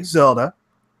 I like Zelda.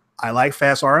 I like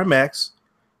Fast RMX.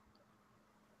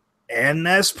 And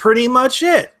that's pretty much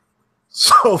it.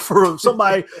 So for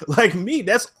somebody like me,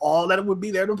 that's all that would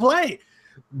be there to play.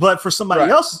 But for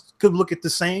somebody else could look at the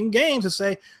same games and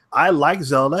say, I like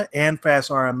Zelda and Fast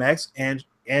RMX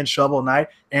and Shovel Knight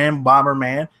and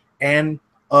Bomberman and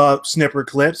Snipper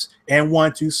Clips and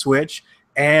 1-2 Switch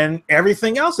and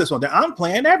everything else that's on there. I'm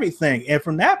playing everything. And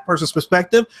from that person's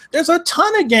perspective, there's a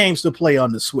ton of games to play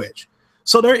on the Switch.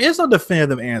 So there is no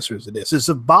definitive answers to this. It's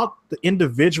about the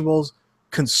individual's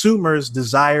consumers'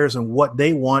 desires and what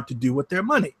they want to do with their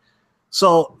money.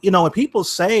 So, when people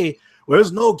say, well,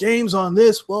 there's no games on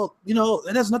this, well,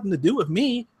 it has nothing to do with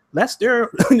me. That's their,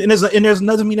 and there's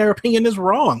doesn't mean their opinion is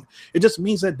wrong. It just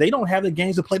means that they don't have the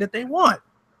games to play that they want.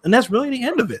 And that's really the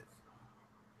end of it.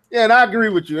 Yeah, and I agree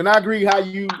with you. And I agree how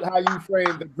you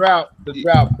frame the drought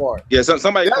part. Yeah, so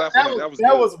somebody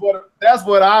that's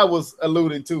what I was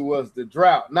alluding to, was the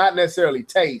drought, not necessarily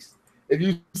taste. If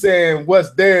you saying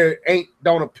what's there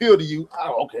don't appeal to you,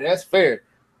 oh, okay, that's fair.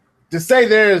 To say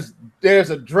there's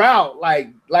a drought,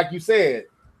 like you said,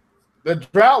 the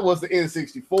drought was the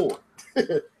N64.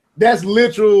 That's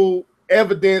literal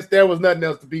evidence there was nothing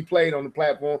else to be played on the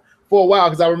platform for a while.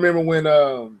 Because I remember when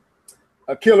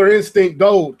a Killer Instinct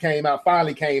Gold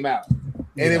finally came out,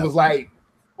 and it was like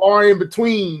far in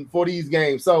between for these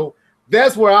games. So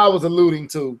that's where I was alluding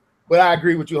to. But I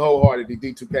agree with you wholeheartedly,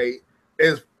 D2K.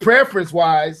 As preference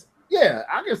wise, yeah,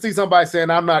 I can see somebody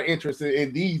saying I'm not interested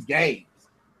in these games.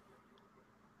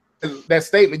 That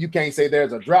statement, you can't say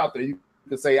there's a drought there. You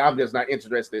can say I'm just not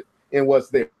interested in what's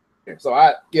there. So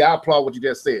I applaud what you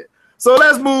just said. So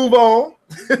let's move on.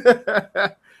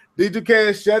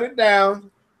 D2K, shut it down.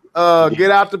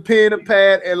 Get out the pen and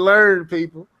pad and learn,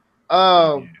 people.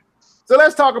 So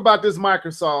let's talk about this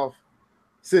Microsoft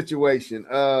situation.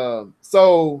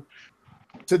 So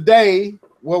today,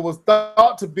 what was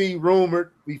thought to be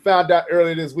rumored, we found out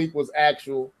earlier this week, was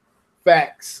actual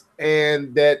facts,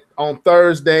 and that on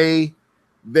Thursday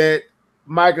that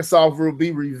Microsoft will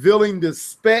be revealing the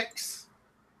specs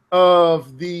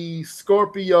of the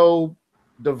Scorpio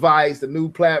device, the new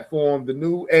platform, the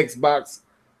new Xbox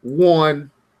One,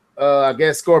 I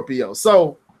guess Scorpio.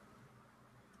 So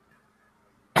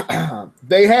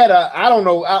they had I don't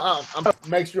know, I'm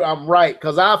make sure I'm right,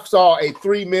 because I saw a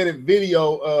 3-minute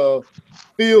video of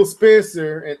Phil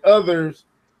Spencer and others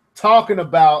talking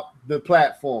about the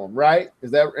platform, right?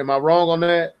 Am I wrong on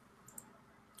that?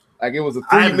 Like, it was a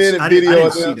 3-minute video.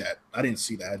 I didn't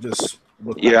see that. I just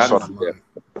looked. Yeah, I saw that.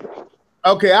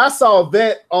 Okay, I saw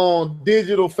that on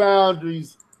Digital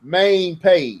Foundry's main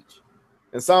page,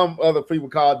 and some other people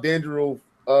call Dendral.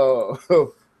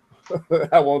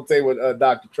 I won't say what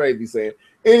Dr. Trey be saying.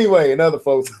 Anyway, and other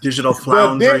folks. Digital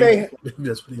Foundry.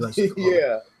 That's what he likes to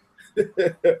call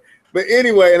it. But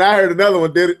anyway, and I heard another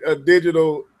one,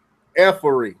 Digital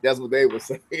Effery. That's what they were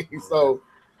saying. So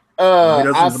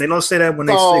they don't say that when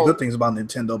they say good things about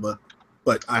Nintendo,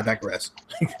 but I digress.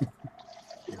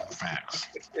 Facts.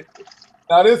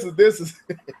 Now this is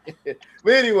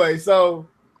but anyway, so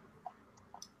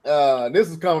this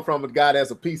is coming from a guy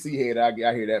that's a PC head. I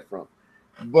hear that from.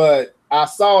 But I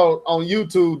saw on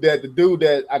YouTube that the dude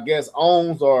that I guess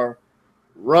owns or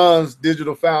runs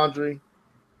Digital Foundry,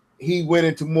 he went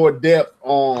into more depth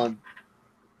on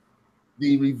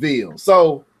the reveal.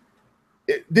 So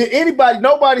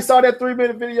nobody saw that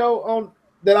 3-minute video on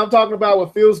that I'm talking about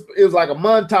with Phil? It was like a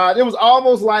montage. It was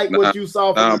almost like what you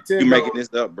saw from Nintendo. You making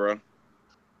this up, bro?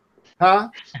 Huh?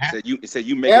 Said you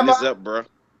making this up, bro?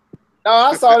 No,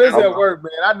 I saw this at work,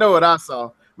 man. I know what I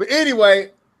saw. But anyway,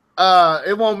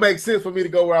 it won't make sense for me to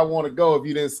go where I want to go if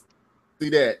you didn't see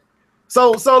that.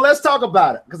 So let's talk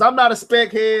about it, because I'm not a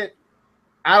spec head.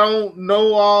 I don't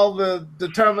know all the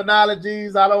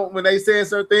terminologies. When they say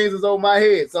certain things, it's over my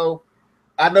head. So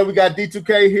I know we got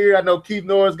D2K here. I know Keith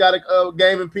Norris got a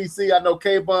gaming PC. I know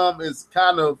K-Bomb is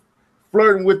kind of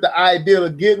flirting with the idea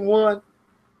of getting one.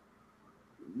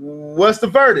 What's the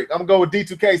verdict? I'm going to go with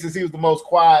D2K since he was the most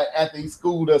quiet after he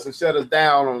schooled us and shut us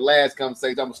down on the last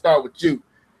conversation. I'm going to start with you.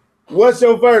 What's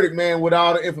your verdict, man, with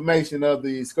all the information of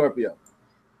the Scorpio?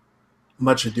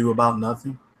 Much ado about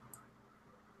nothing.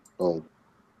 Oh.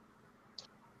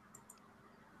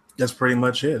 That's pretty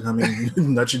much it. I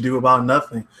mean, much ado about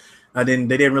nothing. They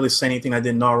didn't really say anything I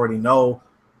didn't already know,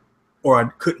 or I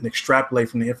couldn't extrapolate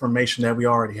from the information that we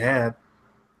already had.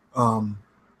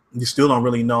 You still don't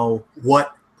really know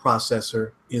what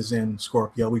processor is in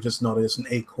Scorpio. We just know that it's an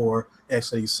 8-core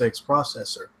x86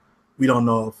 processor. We don't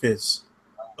know if it's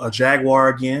a Jaguar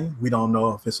again. We don't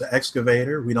know if it's an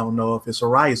Excavator. We don't know if it's a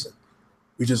Ryzen.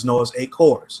 We just know it's 8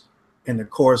 cores, and the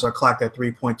cores are clocked at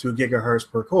 3.2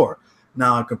 gigahertz per core.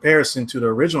 Now, in comparison to the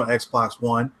original Xbox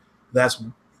One,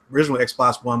 original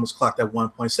Xbox One was clocked at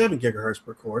 1.7 gigahertz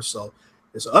per core, so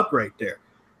there's an upgrade there.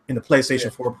 And the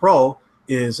PlayStation 4 Pro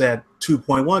is at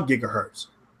 2.1 gigahertz,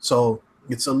 so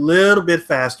it's a little bit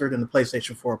faster than the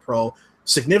PlayStation 4 Pro,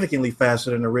 significantly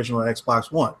faster than the original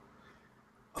Xbox One.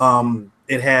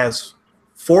 It has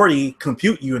 40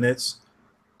 compute units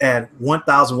at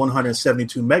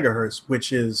 1,172 megahertz,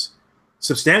 which is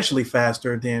substantially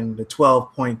faster than the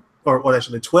 12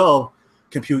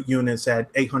 compute units at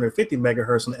 850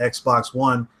 megahertz on the Xbox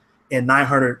One and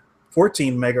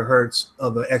 914 megahertz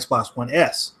of the Xbox One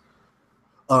S.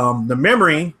 The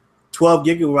memory, 12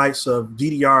 gigabytes of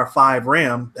DDR5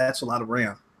 RAM. That's a lot of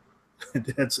RAM.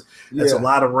 that's a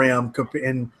lot of RAM.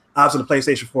 And obviously,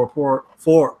 the PlayStation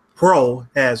 4 Pro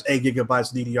has 8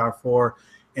 gigabytes of DDR4,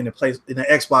 and the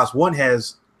Xbox One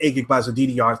has 8 gigabytes of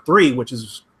DDR3, which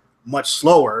is much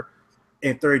slower,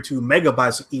 and 32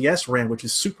 megabytes of ESRAM, which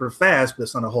is super fast, but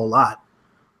it's not a whole lot.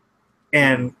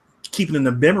 And keeping in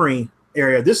the memory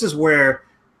area, this is where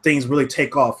things really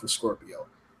take off for Scorpio.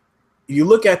 You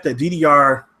look at the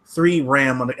DDR3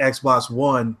 RAM on the Xbox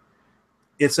One,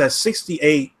 it's at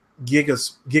 68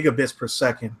 gigabits per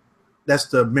second. That's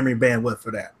the memory bandwidth for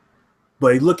that.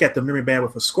 But you look at the memory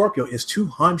bandwidth for Scorpio, it's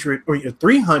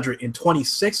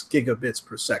 326 gigabits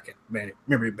per second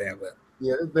memory bandwidth.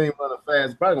 Yeah, this thing running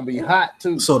fast. It's probably gonna be hot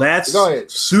too. So that's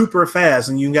super fast,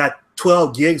 and you got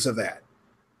 12 gigs of that.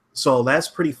 So that's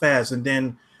pretty fast. And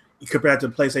then you compare it to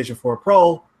the PlayStation 4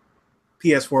 Pro,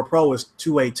 PS4 Pro is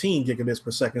 218 gigabits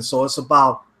per second. So it's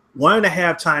about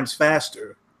 1.5 times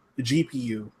faster, the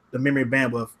GPU, the memory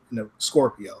bandwidth in the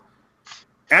Scorpio.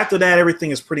 After that,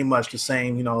 everything is pretty much the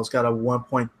same. You know, it's got a 1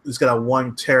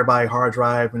 terabyte hard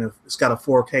drive, and it's got a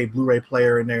 4K Blu-ray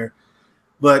player in there.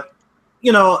 But,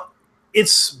 you know,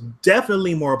 it's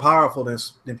definitely more powerful than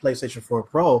PlayStation 4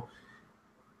 Pro.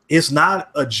 It's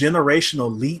not a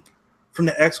generational leap from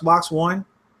the Xbox One.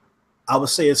 I would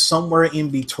say it's somewhere in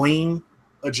between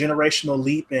a generational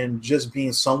leap and just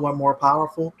being somewhat more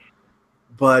powerful.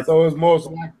 But so it's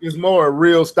more a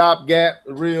real stopgap,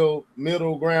 a real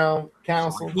middle ground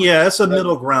console. Yeah, it's a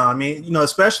middle ground. I mean, you know,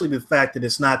 especially the fact that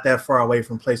it's not that far away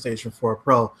from PlayStation 4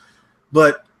 Pro.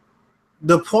 But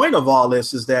the point of all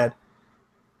this is that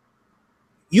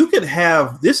you could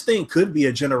have this thing could be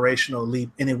a generational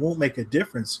leap, and it won't make a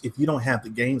difference if you don't have the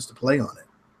games to play on it.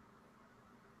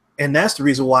 And that's the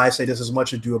reason why I say this is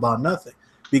much ado about nothing,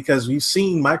 because we've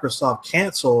seen Microsoft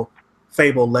cancel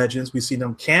Fable Legends, we've seen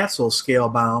them cancel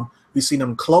Scalebound, we've seen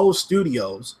them close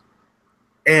studios.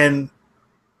 And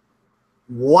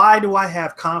why do I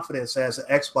have confidence as an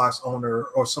Xbox owner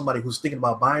or somebody who's thinking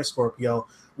about buying Scorpio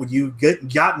when you've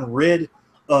gotten rid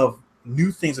of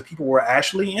new things that people were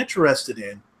actually interested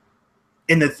in,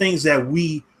 and the things that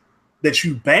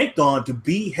you banked on to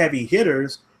be heavy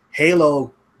hitters,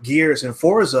 Halo, Gears, and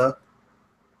Forza,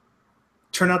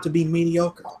 turn out to be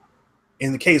mediocre.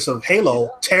 In the case of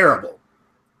Halo, terrible.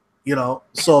 You know,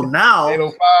 so now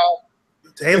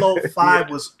Halo 5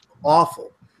 was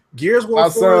awful. Gears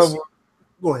War 4.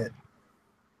 Go ahead.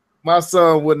 My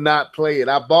son would not play it.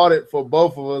 I bought it for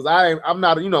both of us. I'm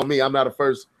not, you know me, I'm not an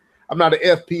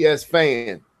FPS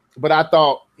fan, but I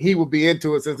thought he would be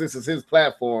into it since this is his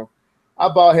platform. I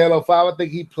bought Halo 5. I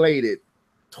think he played it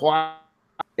twice.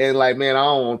 And like, man, I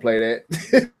don't want to play that.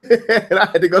 And I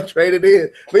had to go trade it in.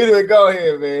 But anyway, go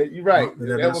ahead, man. You're right.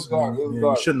 That was garbage.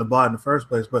 You shouldn't have bought it in the first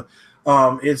place. But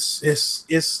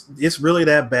it's really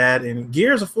that bad. And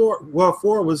Gears of 4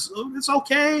 was it's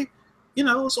okay. You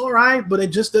know, it's all right, but it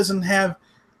just doesn't have.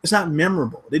 It's not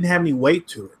memorable. It didn't have any weight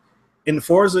to it. And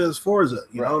Forza is Forza.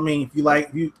 You know what I mean?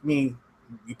 If you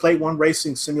play one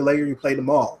racing simulator, you play them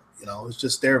all. You know, it's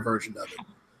just their version of it.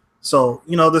 So,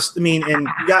 you know, and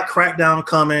you got Crackdown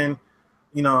coming,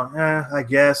 you know, I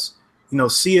guess, you know,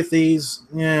 Sea of Thieves,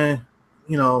 I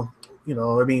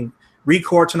mean,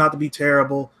 Record turned out to be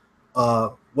terrible.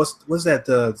 What's that,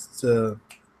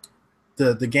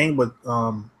 the game with,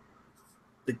 what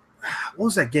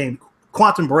was that game?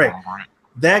 Quantum Break.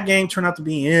 That game turned out to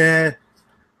be,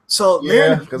 So,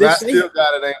 yeah, because I still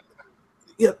got it.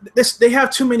 Yeah, they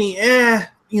have too many,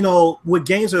 what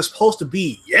games are supposed to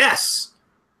be, yes.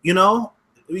 You know,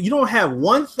 you don't have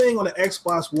one thing on the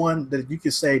Xbox One that you can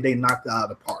say they knocked out of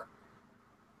the park.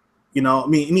 You know, I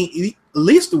mean, at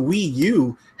least the Wii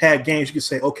U had games you could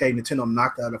say, okay, Nintendo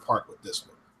knocked it out of the park with this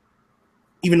one.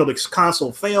 Even though the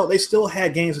console failed, they still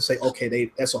had games to say, okay,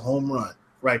 that's a home run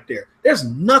right there. There's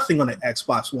nothing on the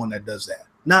Xbox One that does that.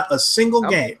 Not a single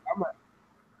game.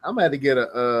 I'm gonna have to get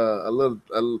a little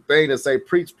thing to say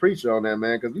preacher on that,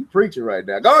 man, because you preaching right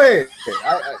now. Go ahead.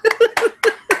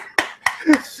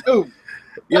 Shoot.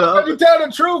 You know, you tell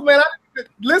the truth, man.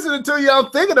 Listening to you, I'm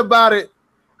thinking about it.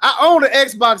 I own the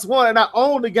Xbox One and I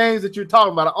own the games that you're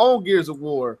talking about. I own Gears of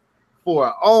War 4.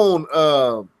 I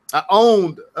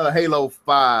owned Halo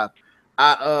 5.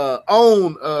 I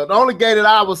own the only game that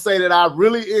I would say that I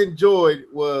really enjoyed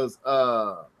was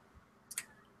what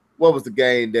was the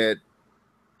game that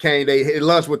came? They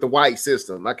launched with the white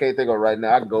system. I can't think of it right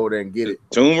now. I can go there and get it.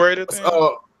 Tomb Raider.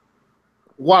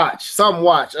 Watch.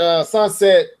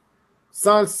 Sunset.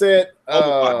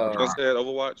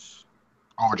 Overwatch.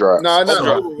 Overdrive. No, not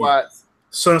Overwatch.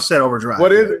 Sunset Overdrive.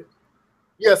 What is it?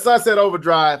 Yeah, Sunset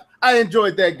Overdrive. I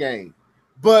enjoyed that game,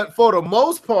 but for the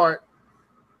most part,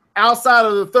 outside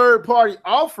of the third party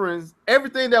offerings,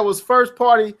 everything that was first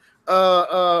party,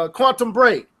 Quantum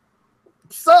Break,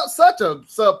 such a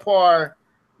subpar,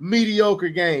 mediocre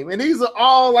game. And these are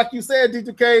all, like you said,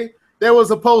 DJK, they were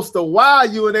supposed to wow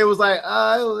you, and they was like,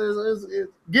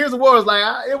 Gears of War was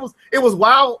like, it was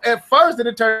wow at first, and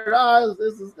it turned out,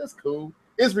 it's cool.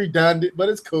 It's redundant, but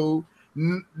it's cool.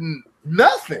 Nothing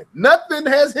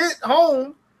has hit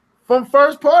home from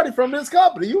first party from this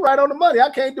company. You right on the money.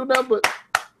 I can't do nothing but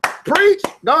preach.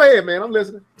 Go ahead, man. I'm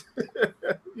listening.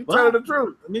 You telling the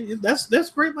truth. I mean,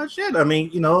 that's pretty much it. I mean,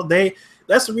 you know,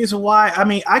 that's the reason why. I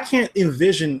mean, I can't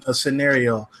envision a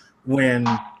scenario where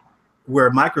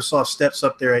Microsoft steps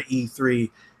up there at E3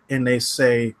 and they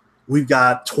say, we've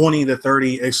got 20 to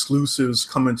 30 exclusives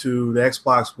coming to the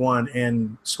Xbox One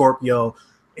and Scorpio,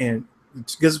 and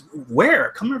because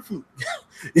where coming from,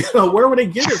 you know, where would they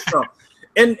get it from?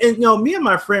 And you know, me and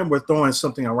my friend were throwing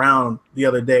something around the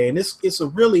other day, and it's a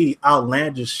really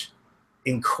outlandish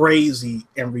and crazy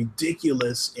and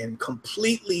ridiculous and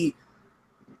completely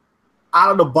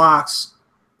out of the box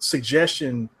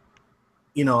suggestion.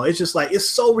 You know, it's just like, it's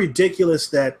so ridiculous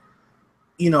that,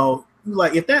 you know,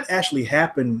 like if that actually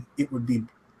happened, it would be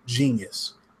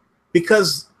genius,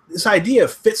 because this idea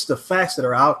fits the facts that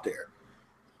are out there.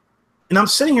 And I'm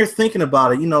sitting here thinking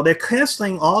about it. You know, they're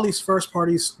canceling all these first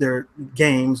parties, their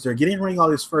games. They're getting rid of all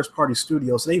these first party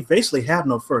studios. They basically have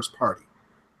no first party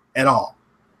at all.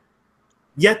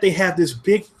 Yet they have this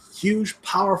big, huge,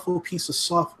 powerful piece of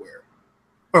software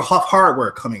or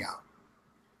hardware coming out.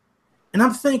 And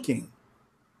I'm thinking,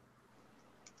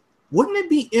 wouldn't it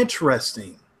be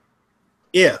interesting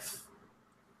if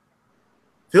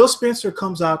Phil Spencer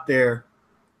comes out there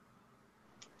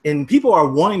and people are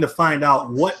wanting to find out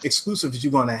what exclusives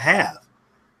you're going to have,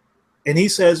 and he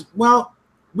says, well,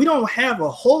 we don't have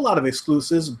a whole lot of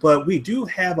exclusives, but we do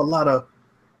have a lot of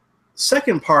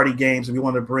second party games that we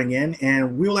want to bring in,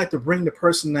 and we would like to bring the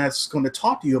person that's going to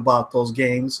talk to you about those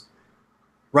games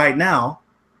right now.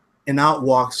 And out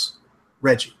walks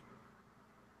Reggie.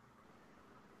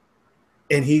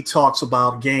 And he talks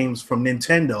about games from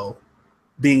Nintendo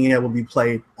being able to be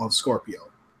played on Scorpio.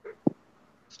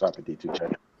 Stop it, D2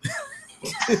 channel.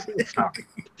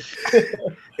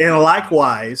 And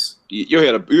likewise, you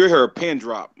heard a pin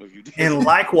drop. If you did. And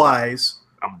likewise,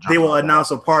 they will announce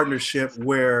a partnership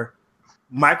where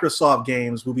Microsoft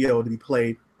games will be able to be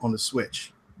played on the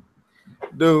Switch.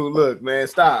 Dude, look, man,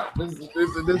 stop.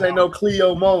 This ain't no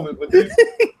Cleo moment, but this,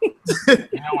 you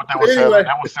know what that would sound like?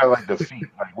 That would sound like defeat.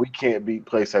 Like, we can't beat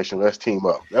PlayStation. Let's team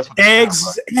up. That's what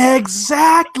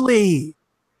exactly.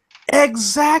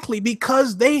 Exactly,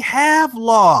 because they have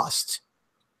lost.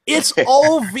 It's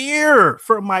over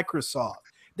for Microsoft.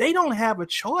 They don't have a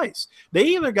choice. They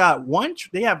either got one.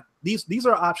 They have these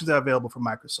are options that are available for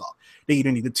Microsoft. They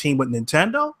either need to team with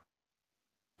Nintendo.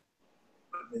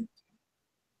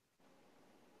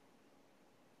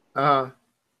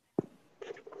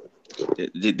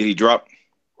 Did he drop?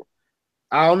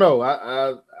 I don't know.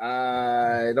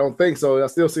 I don't think so. I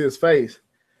still see his face.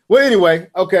 Well, anyway,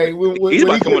 okay. He's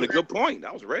about to come with a good point.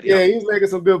 I was ready. Yeah, he's making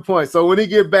some good points. So when he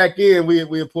get back in,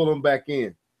 we'll pull him back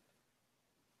in.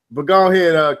 But go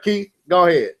ahead, Keith. Go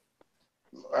ahead.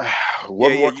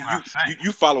 What more can I say?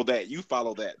 You follow that. You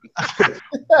follow that.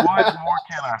 What more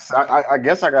can I say? I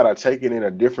guess I gotta take it in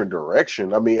a different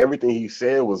direction. I mean, everything he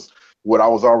said was what I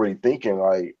was already thinking.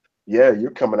 Like, yeah,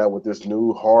 you're coming out with this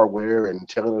new hardware and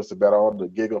telling us about all the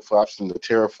gigaflops and the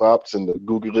teraflops and the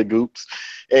googly goops.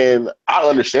 And I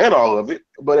understand all of it,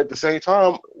 but at the same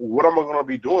time, what am I going to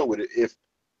be doing with it if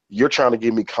you're trying to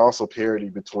give me console parity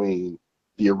between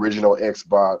the original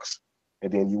Xbox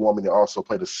and then you want me to also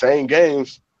play the same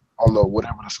games on the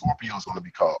whatever the Scorpio is going to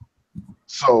be called.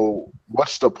 So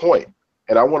what's the point?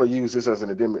 And I want to use this as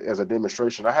a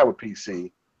demonstration. I have a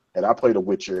PC, and I play The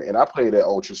Witcher, and I play it at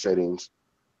ultra settings,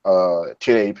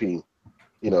 1080p,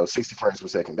 60 frames per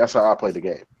second. That's how I play the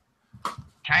game.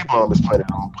 K-Bomb is playing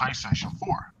it on PlayStation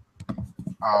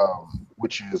 4,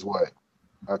 which is what?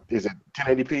 Is it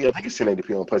 1080p? I think it's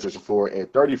 1080p on PlayStation 4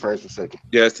 at 30 frames per second.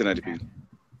 Yeah, it's 1080p.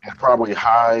 And probably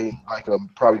high, like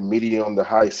probably medium to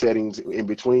high settings in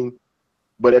between.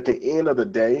 But at the end of the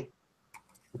day,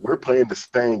 we're playing the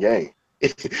same game.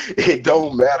 It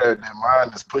don't matter that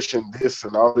mine is pushing this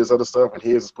and all this other stuff and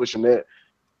his is pushing that.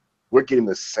 We're getting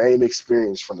the same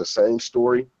experience from the same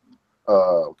story,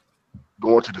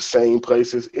 going to the same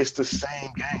places. It's the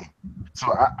same game.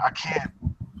 So I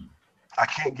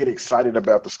can't get excited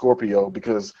about the Scorpio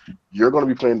because you're going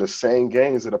to be playing the same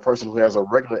games that a person who has a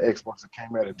regular Xbox that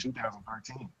came out in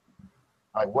 2013.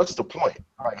 Like, what's the point?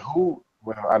 Like, who?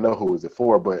 Well, I know who is it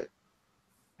for, but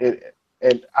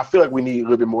and I feel like we need a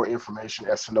little bit more information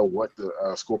as to know what the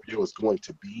Scorpio is going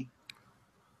to be,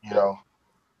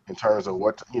 in terms of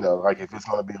what, like if it's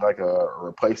going to be like a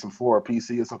replacement for a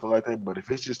PC or something like that. But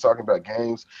if it's just talking about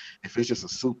games, if it's just a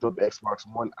souped up Xbox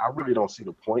One, I really don't see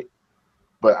the point.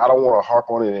 But I don't want to harp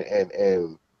on it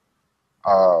and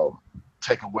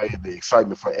take away the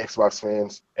excitement for Xbox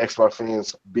fans. Xbox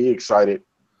fans, be excited.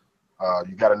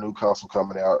 You got a new console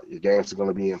coming out. Your games are going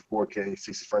to be in 4K,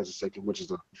 60 frames a second, which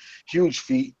is a huge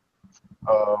feat.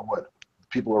 What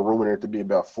people are rumoring it to be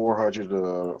about $400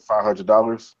 to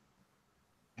 $500.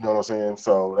 You know what I'm saying?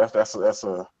 So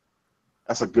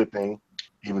that's a good thing.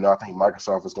 Even though I think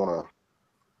Microsoft is going to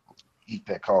eat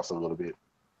that cost a little bit.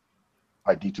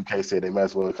 Like D2K said, they might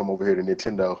as well come over here to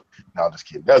Nintendo. No, I'm just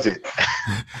kidding. That's it.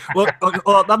 well,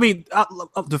 I mean,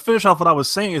 to finish off what I was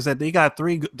saying is that they got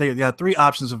three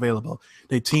options available.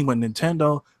 They team with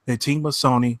Nintendo, they team with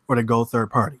Sony, or they go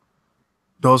third party.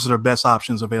 Those are the best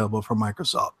options available for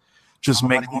Microsoft. Just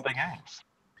make want their games.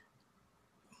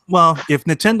 Well, if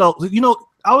Nintendo,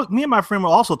 me and my friend were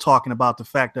also talking about the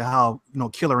fact that how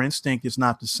Killer Instinct is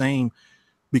not the same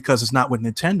because it's not with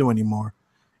Nintendo anymore.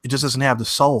 It just doesn't have the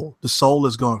soul. The soul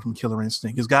is going from Killer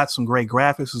Instinct. It's got some great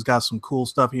graphics. It's got some cool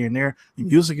stuff here and there. The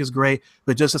music is great,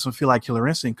 but it just doesn't feel like Killer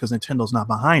Instinct because Nintendo's not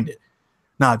behind it.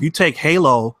 Now, if you take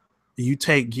Halo, you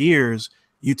take Gears,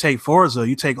 you take Forza,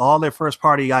 you take all their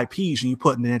first-party IPs, and you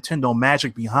put Nintendo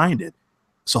magic behind it,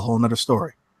 it's a whole nother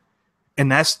story.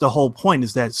 And that's the whole point,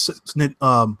 is that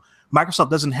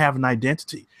Microsoft doesn't have an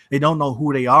identity. They don't know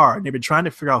who they are. And they've been trying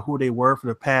to figure out who they were for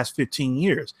the past 15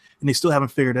 years, and they still haven't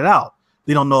figured it out.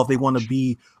 They don't know if they want to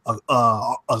be a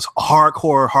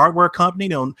hardcore hardware company.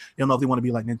 They don't know if they want to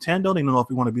be like Nintendo. They don't know if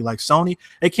they want to be like Sony.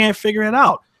 They can't figure it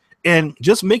out. And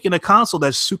just making a console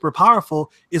that's super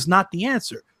powerful is not the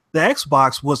answer. The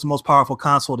Xbox was the most powerful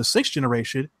console of the 6th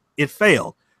generation. It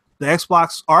failed. The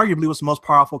Xbox arguably was the most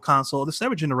powerful console of the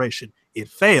 7th generation. It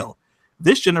failed.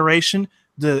 This generation,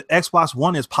 the Xbox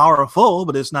One is powerful,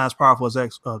 but it's not as powerful as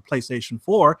PlayStation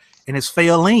 4, and it's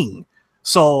failing.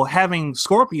 So having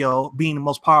Scorpio being the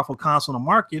most powerful console on the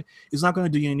market is not going to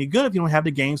do you any good if you don't have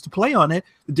the games to play on it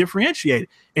to differentiate it.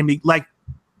 And like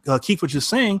Keith was just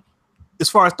saying, as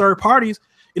far as third parties,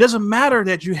 it doesn't matter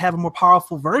that you have a more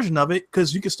powerful version of it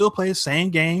because you can still play the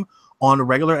same game on the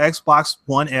regular Xbox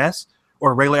One S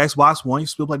or a regular Xbox One. You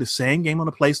still play the same game on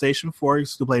the PlayStation 4. You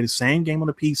still play the same game on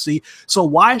the PC. So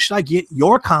why should I get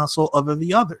your console over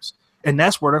the others? And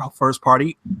that's where the first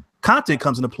party content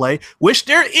comes into play, which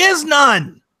there is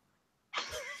none.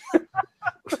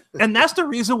 And that's the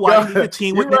reason why you need a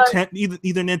team with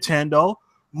either Nintendo,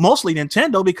 mostly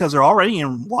Nintendo, because they're already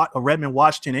in Redmond,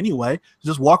 Washington anyway.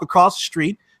 Just walk across the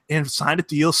street and sign a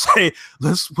deal, say,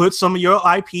 let's put some of your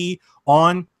IP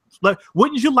on.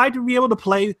 Wouldn't you like to be able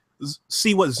to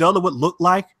see what Zelda would look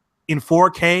like in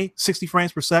 4K, 60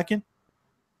 frames per second?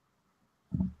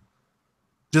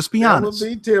 Just be honest. That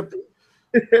would be tempting.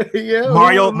 Yeah,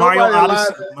 Mario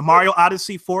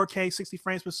Odyssey 4K 60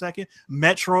 frames per second.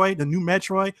 Metroid, the new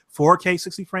Metroid 4K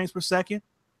 60 frames per second.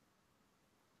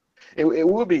 It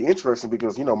would be interesting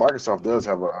because Microsoft does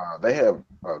have they have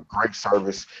a great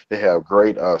service. They have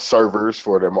great servers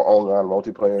for their online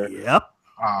multiplayer. Yep.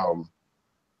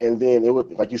 And then it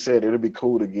would, like you said, it would be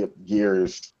cool to get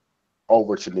Gears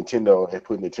over to Nintendo and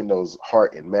put Nintendo's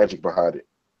heart and magic behind it.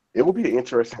 It would be an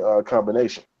interesting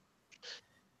combination.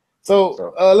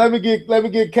 So let me get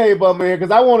K-Bum in here because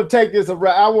I want to take this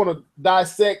around. I want to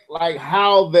dissect like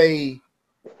how they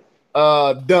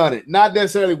done it, not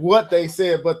necessarily what they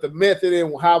said, but the method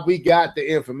and how we got the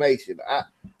information.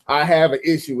 I have an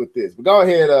issue with this, but go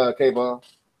ahead, K-Bum.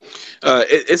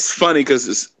 It's funny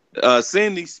because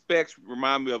Seeing these specs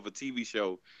remind me of a TV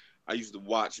show I used to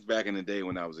watch back in the day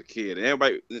when I was a kid.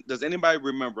 And does anybody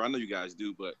remember? I know you guys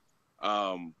do, but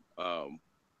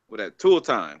with that Tool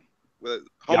Time, with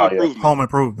Home Improvement. Home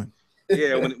Improvement.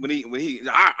 Yeah, when he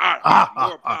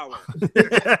more power.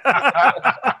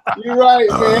 You're right,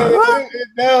 man. It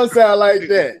does sound like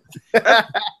that.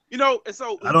 You know, and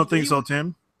so I don't think so,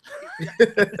 Tim.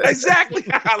 Exactly.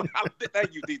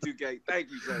 Thank you, D2K.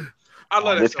 Thank you, sir. I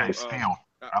love that show. Phil.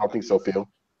 I don't think so, Phil.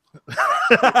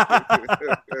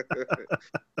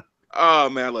 Oh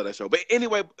man, I love that show. But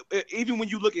anyway, even when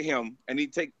you look at him, and he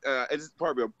take it's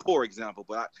probably a poor example,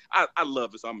 but I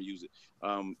love it, so I'm gonna use it.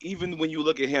 Even when you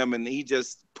look at him and he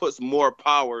just puts more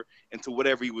power into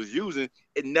whatever he was using,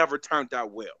 it never turned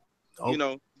out well. Oh. You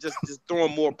know, just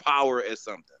throwing more power at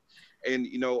something. And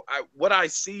you know, what I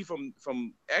see from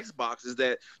Xbox is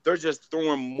that they're just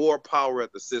throwing more power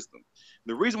at the system.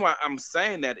 The reason why I'm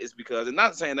saying that is because, and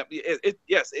not saying that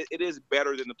it is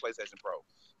better than the PlayStation Pro.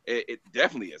 It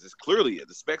definitely is. It clearly is.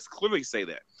 The specs clearly say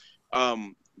that.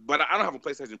 But I don't have a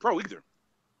PlayStation Pro either.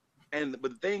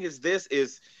 But the thing is,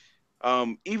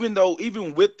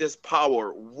 even with this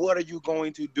power, what are you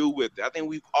going to do with it? I think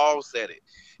we've all said it.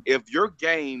 If your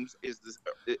games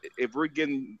if we're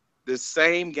getting the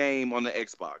same game on the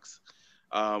Xbox,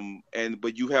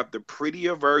 but you have the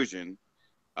prettier version,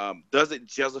 does it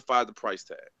justify the price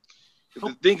tag?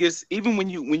 The thing is, even when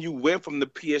you went from the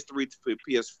PS3 to the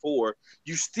PS4,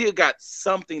 you still got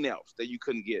something else that you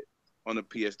couldn't get on the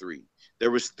PS3. There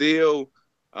was still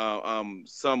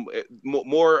some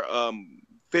more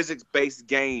physics-based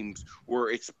games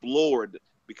were explored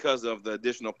because of the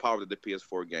additional power that the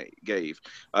PS4 gave.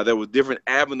 There were different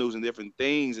avenues and different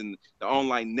things, and the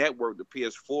online network, the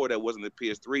PS4 that wasn't the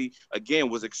PS3, again,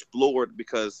 was explored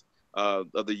because of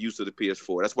the use of the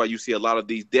PS4. That's why you see a lot of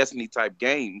these Destiny type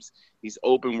games, these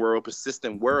open world,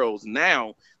 persistent worlds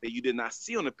now that you did not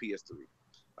see on the PS3.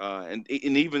 And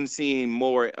even seeing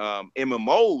more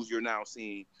MMOs you're now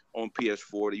seeing on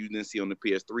PS4 that you didn't see on the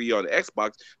PS3 or the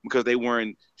Xbox because they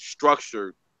weren't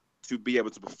structured to be able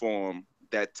to perform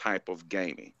that type of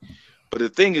gaming. But the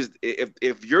thing is,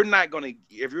 if you're not getting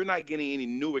any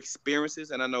new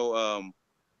experiences, and I know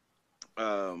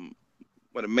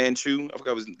what a Manchu, I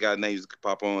forgot what his guy's name, used to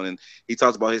pop on, and he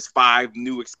talks about his 5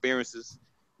 new experiences.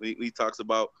 He talks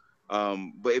about,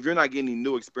 but if you're not getting any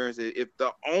new experiences, if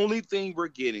the only thing we're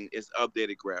getting is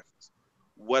updated graphics,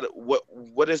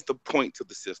 what is the point to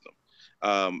the system?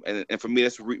 And for me,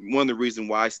 that's one of the reasons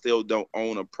why I still don't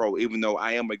own a Pro, even though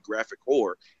I am a graphic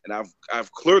whore, and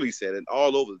I've clearly said it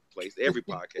all over the place, every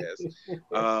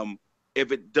podcast.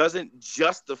 If it doesn't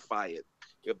justify it,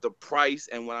 if the price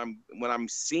and what I'm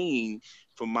seeing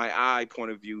from my eye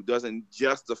point of view doesn't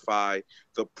justify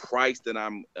the price that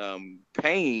I'm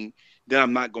paying, then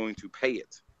I'm not going to pay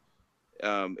it.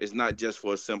 It's not just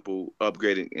for a simple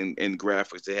upgrade in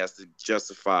graphics. It has to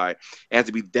justify. It has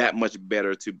to be that much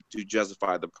better to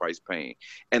justify the price paying.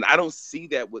 And I don't see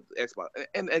that with Xbox.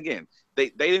 And again, they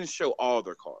didn't show all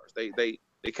their cars. They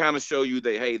kind of show you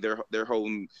that, hey, they're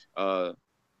holding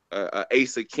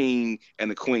ace, a king,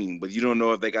 and a queen, but you don't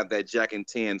know if they got that jack and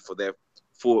 10 for that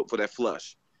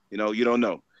flush. You know, you don't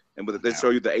know. But they show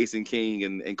you the ace and king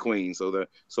and queen. So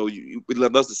you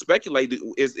let us to speculate.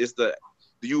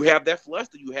 Do you have that flush?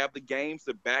 Do you have the games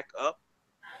to back up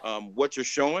what you're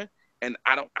showing? And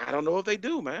I don't know if they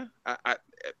do, man.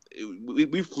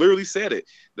 We've clearly said it.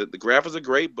 The graphics are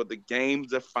great, but the games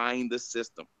define the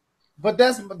system. But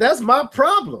that's my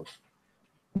problem.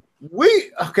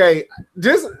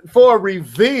 Just for a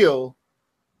reveal,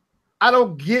 I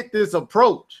don't get this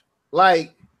approach.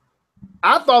 Like,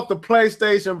 I thought the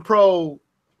PlayStation Pro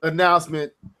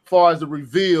announcement, as far as the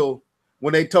reveal,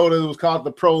 when they told us it was called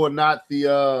the Pro and not the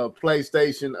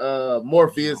PlayStation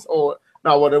Morpheus, or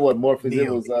no, what it was Morpheus, Neo.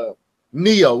 It was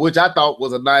Neo, which I thought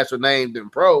was a nicer name than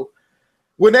Pro.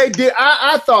 When they did,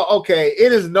 I thought, okay,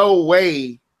 it is no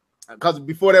way, because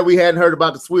before that we hadn't heard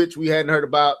about the Switch, we didn't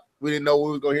know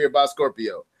we were going to hear about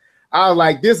Scorpio. I was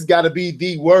like, this has got to be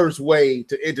the worst way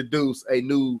to introduce a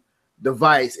new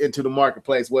device into the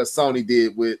marketplace, what Sony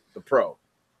did with the Pro.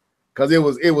 Because it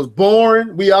was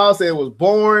boring. We all said it was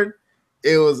boring.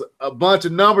 It was a bunch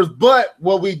of numbers. But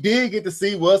what we did get to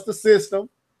see was the system.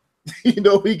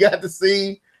 We got to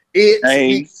see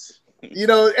it. You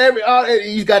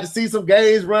got to see some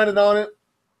games running on it.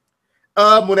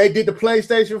 When they did the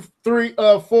PlayStation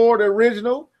 4, the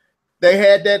original, they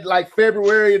had that like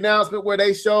February announcement where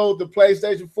they showed the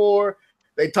PlayStation 4.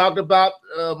 They talked about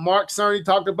Mark Cerny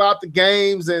talked about the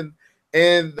games and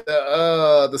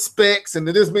the specs and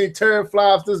this many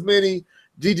teraflops, this many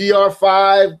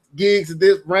GDR5 gigs of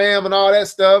this RAM and all that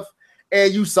stuff.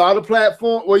 and you saw the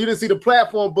platform. Well, you didn't see the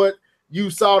platform, but you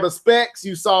saw the specs,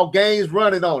 you saw games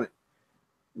running on it.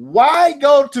 Why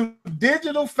go to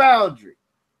Digital Foundry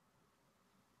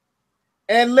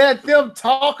and let them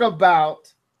talk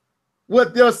about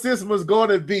what their system was going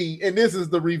to be, and this is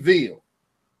the reveal?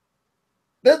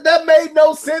 That made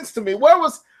no sense to me. Where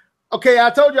was, okay, I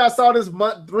told you I saw this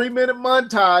 3-minute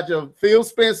montage of Phil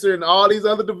Spencer and all these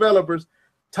other developers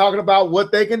talking about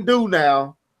what they can do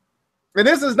now. And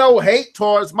this is no hate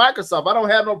towards Microsoft. I don't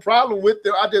have no problem with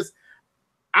them.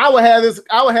 I would have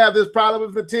this problem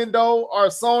if Nintendo or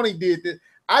Sony did this.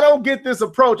 I don't get this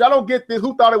approach. I don't get this.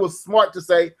 Who thought it was smart to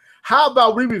say, how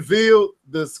about we reveal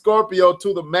the Scorpio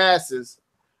to the masses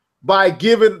by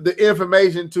giving the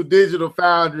information to Digital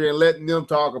Foundry and letting them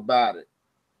talk about it,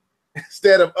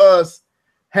 instead of us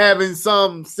having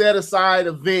some set-aside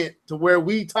event to where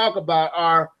we talk about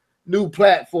our new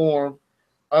platform,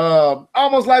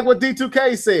 almost like what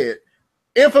D2K said,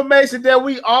 information that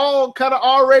we all kind of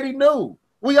already knew.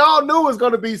 We all knew it was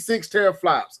going to be 6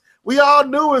 teraflops. We all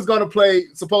knew it was going to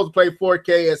supposed to play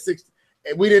 4K at 60.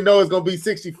 We didn't know it was going to be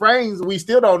 60 frames. We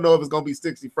still don't know if it's going to be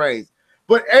 60 frames.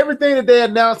 But everything that they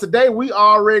announced today, we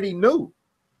already knew.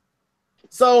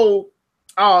 So,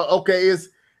 okay,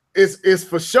 it's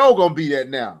for sure going to be that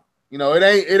now. You know, it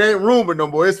ain't rumor no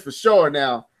more. It's for sure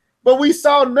now. But we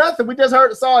saw nothing. We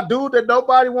just saw a dude that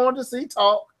nobody wanted to see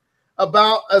talk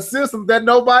about a system that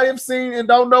nobody have seen and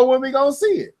don't know when we gonna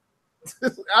see it.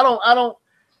 I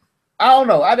don't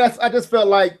know. I just felt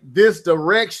like this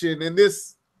direction and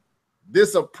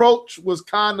this approach was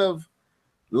kind of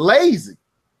lazy.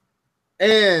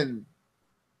 And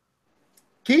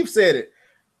Keith said it.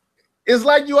 It's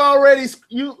like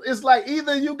it's like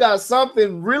either you got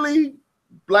something really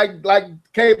like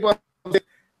K-Bum,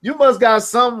 you must got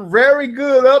something very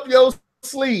good up your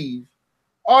sleeve,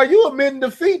 or you admitting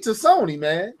defeat to Sony,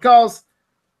 man. Because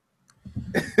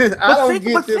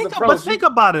think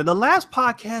about it. The last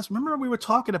podcast, remember we were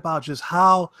talking about just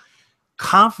how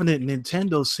confident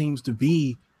Nintendo seems to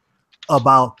be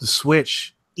about the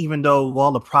Switch, even though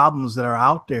all the problems that are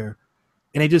out there,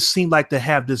 and they just seem like they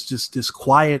have this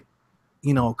quiet,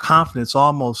 confidence,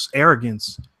 almost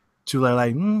arrogance, to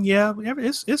like, yeah,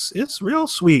 it's real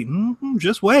sweet.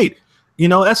 Just wait.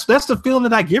 That's the feeling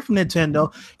that I get from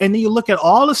Nintendo. And then you look at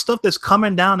all the stuff that's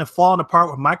coming down and falling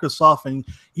apart with Microsoft, and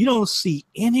you don't see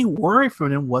any worry from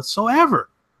them whatsoever.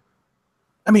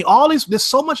 I mean, there's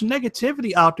so much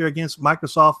negativity out there against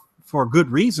Microsoft for a good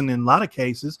reason in a lot of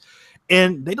cases,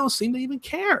 and they don't seem to even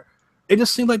care. It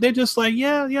just seems like they're just like,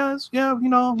 yeah, we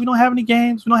don't have any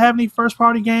games. We don't have any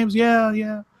first-party games.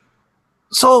 Yeah.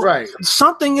 So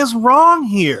something is wrong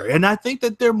here, and I think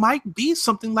that there might be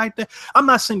something like that. I'm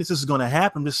not saying this is going to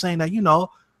happen. I'm just saying that,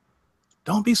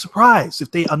 don't be surprised if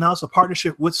they announce a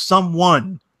partnership with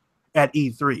someone at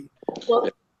E3. Well,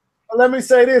 let me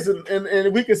say this,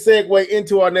 and we can segue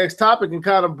into our next topic and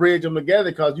kind of bridge them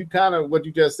together, because you kind of, what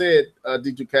you just said,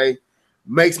 D2K,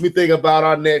 makes me think about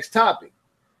our next topic.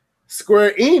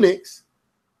 Square Enix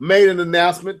made an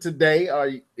announcement today, or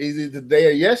either today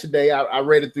or yesterday. I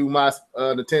read it through my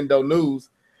Nintendo news,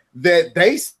 that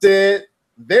they said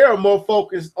they're more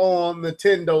focused on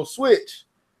Nintendo Switch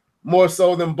more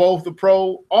so than both the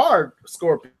Pro or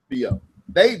Scorpio.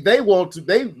 They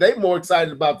more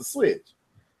excited about the Switch.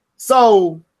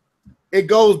 So it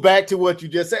goes back to what you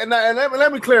just said. And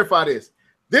let me clarify this.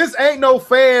 This ain't no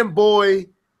fanboy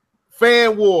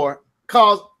fan war,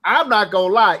 cause I'm not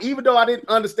gonna lie, even though I didn't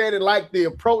understand it like the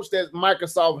approach that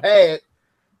Microsoft had,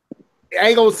 I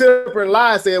ain't gonna sit up and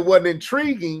lie and say it wasn't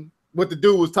intriguing what the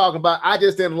dude was talking about. I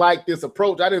just didn't like this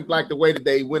approach. I didn't like the way that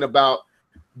they went about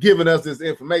giving us this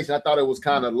information. I thought it was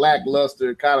kind of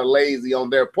lackluster, kind of lazy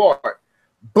on their part.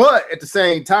 But at the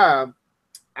same time,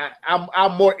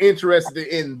 I'm more interested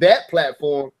in that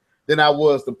platform than I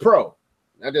was the Pro.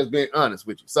 I'm just being honest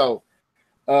with you. So,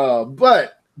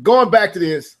 but going back to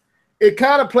this, it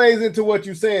kind of plays into what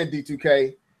you're saying,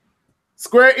 D2K.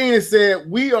 Square Enix said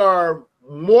we are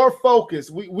more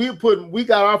focused. We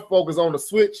got our focus on the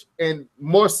Switch, and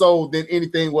more so than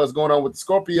anything what's going on with the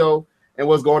Scorpio and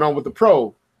what's going on with the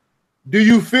Pro. Do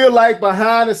you feel like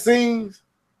behind the scenes,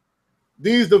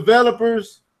 these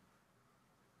developers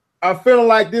are feeling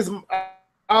like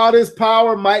all this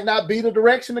power might not be the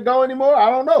direction to go anymore?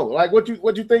 I don't know. Like what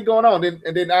you think going on?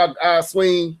 And then I'll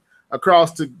swing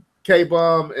across to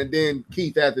K-Bomb and then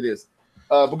Keith after this.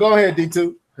 But go ahead,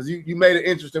 D2, because you made an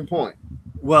interesting point.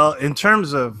 Well, in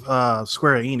terms of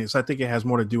Square Enix, I think it has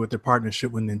more to do with their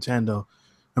partnership with Nintendo.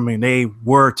 I mean, they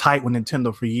were tight with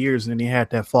Nintendo for years, and then they had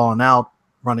that falling out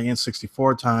running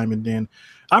N64 time. And then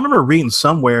I remember reading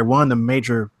somewhere, one of the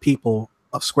major people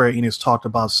of Square Enix talked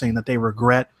about saying that they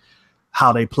regret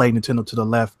how they played Nintendo to the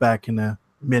left back in the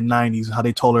mid-90s, how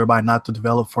they told everybody not to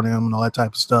develop for them and all that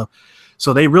type of stuff.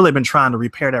 So they really been trying to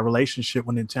repair that relationship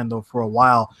with Nintendo for a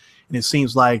while. And it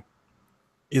seems like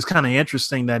it's kind of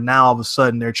interesting that now all of a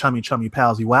sudden they're chummy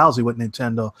palsy-wowsy with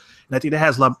Nintendo. And I think that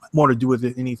has a lot more to do with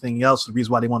it than anything else. The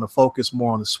reason why they want to focus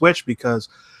more on the Switch, because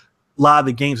a lot of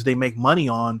the games they make money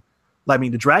on, like, I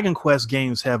mean, the Dragon Quest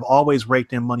games have always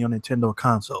raked in money on Nintendo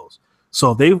consoles.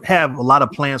 So they have a lot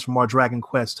of plans for more Dragon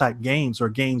Quest type games or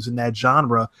games in that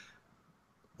genre.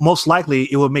 Most likely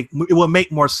it will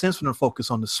make more sense for them to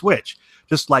focus on the Switch.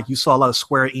 Just like you saw a lot of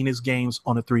Square Enix games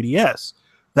on the 3DS.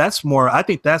 I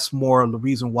think that's more the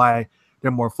reason why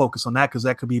they're more focused on that, because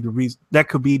that could be the reason, that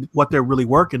could be what they're really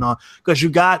working on. Because you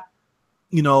got,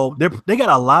 you know, they got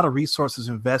a lot of resources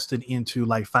invested into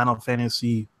like Final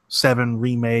Fantasy VII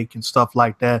Remake and stuff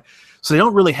like that. So they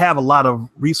don't really have a lot of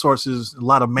resources, a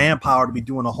lot of manpower to be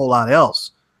doing a whole lot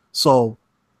else. So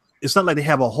it's not like they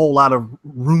have a whole lot of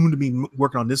room to be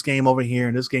working on this game over here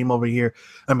and this game over here.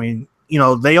 I mean, you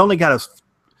know, they only got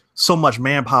so much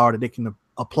manpower that they can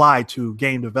apply to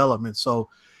game development. So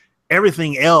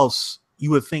everything else,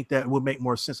 you would think that it would make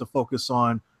more sense to focus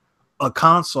on a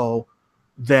console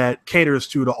that caters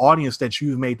to the audience that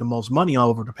you've made the most money on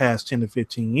over the past 10 to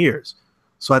 15 years.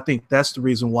 So I think that's the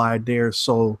reason why they're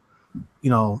so, you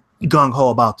know, gung-ho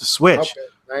about the Switch. Okay.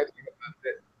 I didn't think about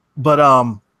that. But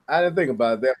I didn't think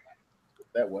about it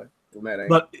that way.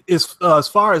 But as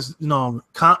far as, you know,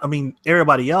 I mean,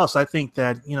 everybody else, I think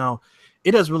that, you know,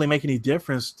 it doesn't really make any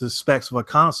difference the specs of a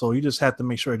console. You just have to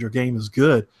make sure that your game is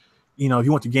good. You know, if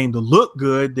you want the game to look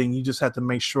good, then you just have to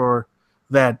make sure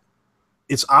that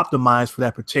it's optimized for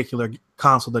that particular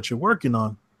console that you're working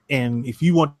on. And if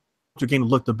you want your game to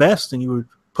look the best, then you would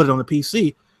put it on the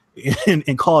PC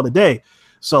and call it a day.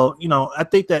 So, you know, I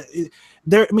think that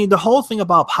the whole thing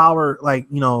about power, like,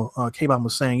 you know, K-Bomb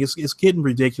was saying, it's getting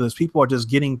ridiculous. People are just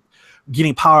getting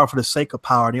power for the sake of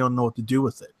power. They don't know what to do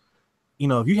with it. You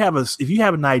know, if you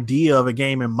have an idea of a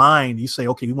game in mind, you say,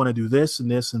 okay, we want to do this and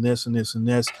this and this and this and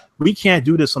this. We can't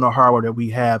do this on the hardware that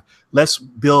we have. Let's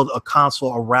build a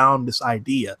console around this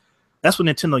idea. That's what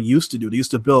Nintendo used to do. They used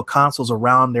to build consoles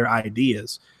around their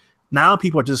ideas. Now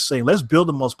people are just saying, let's build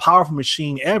the most powerful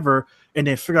machine ever and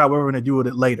then figure out what we're going to do with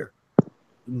it later.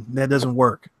 That doesn't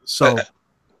work. So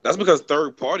that's because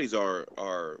third parties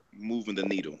are moving the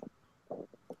needle.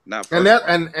 Not and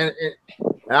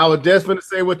I was just going to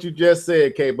say what you just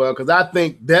said, K-Bug, because I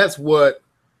think that's what,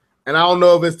 and I don't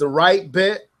know if it's the right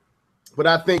bet, but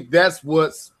I think that's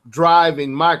what's driving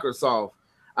Microsoft.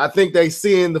 I think they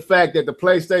seeing the fact that the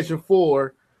PlayStation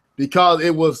 4, because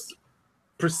it was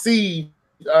perceived,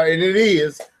 and it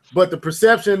is, but the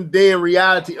perception, then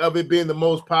reality of it being the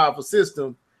most powerful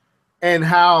system, and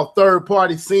how third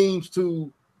party seems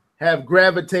to have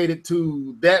gravitated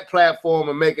to that platform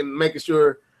and making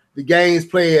sure the games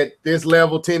play at this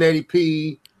level,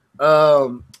 1080p,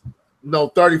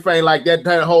 30 frame, like that.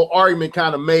 That whole argument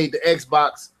kind of made the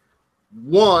Xbox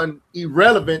One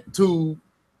irrelevant to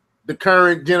the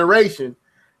current generation.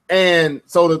 And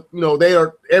so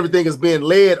everything is being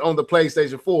led on the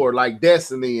PlayStation 4, like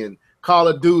Destiny and Call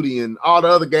of Duty and all the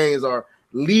other games are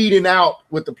leading out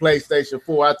with the PlayStation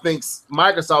 4. I think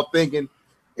Microsoft thinking,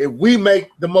 if we make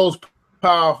the most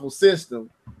powerful system,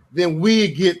 then we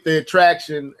get the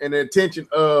attraction and the attention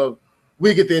of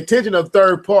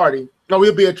third party. No,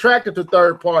 we'll be attracted to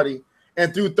third party,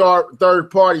 and through third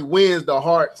party wins the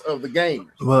hearts of the gamers.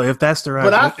 Well, if that's their,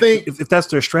 but I think if that's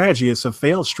their strategy, it's a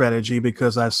failed strategy,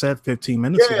 because I said 15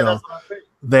 minutes ago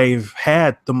they've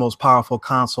had the most powerful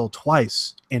console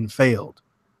twice and failed.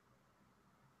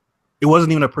 It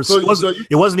wasn't even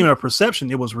it wasn't even a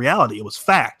perception. It was reality. It was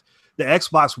fact. The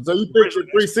Xbox. So you think the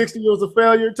 360 was a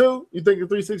failure too? You think the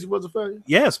 360 was a failure?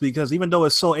 Yes, because even though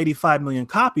it sold 85 million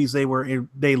copies, they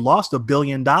lost $1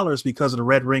 billion because of the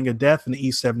Red Ring of Death and the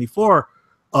E74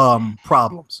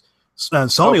 problems. And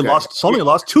Sony lost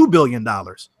 $2 billion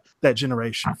that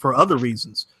generation for other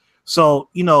reasons. So,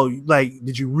 you know, like,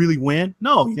 did you really win?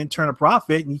 No, you didn't turn a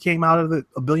profit, and you came out of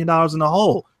 $1 billion in the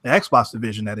hole. The Xbox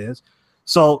division, that is.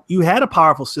 So you had a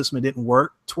powerful system that didn't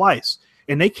work twice,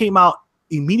 and they came out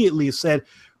immediately and said,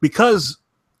 because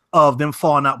of them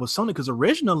falling out with Sony, because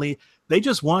originally they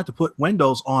just wanted to put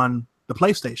Windows on the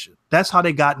PlayStation. That's how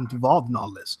they got involved in all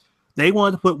this. They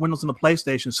wanted to put Windows on the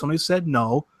PlayStation. Sony said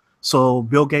no. So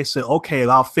Bill Gates said, okay,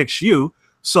 I'll fix you.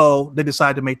 So they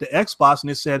decided to make the Xbox, and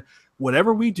they said,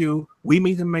 whatever we do, we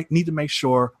need to make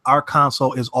sure our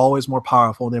console is always more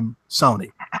powerful than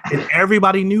Sony. And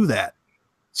everybody knew that.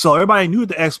 So everybody knew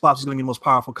the Xbox was going to be the most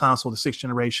powerful console of the 6th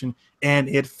generation, and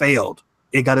it failed.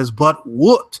 It got its butt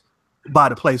whooped by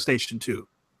the PlayStation 2.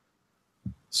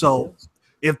 So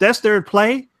if that's their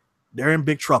play, they're in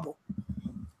big trouble.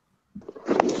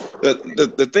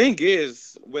 The thing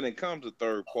is, when it comes to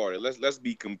third party, let's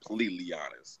be completely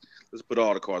honest. Let's put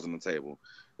all the cards on the table.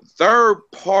 Third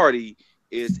party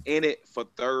is in it for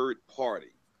third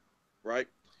party, right?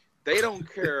 They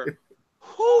don't care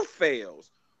who fails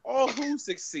or who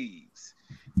succeeds.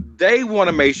 They want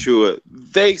to make sure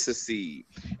they succeed.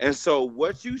 And so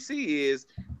what you see is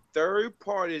third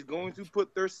party is going to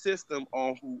put their system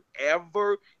on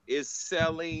whoever is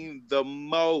selling the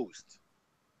most.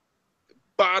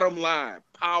 Bottom line,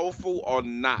 powerful or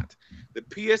not. The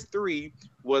PS3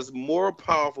 was more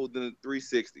powerful than the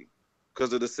 360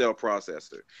 because of the cell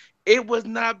processor. It was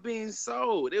not being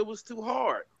sold. It was too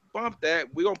hard. Bump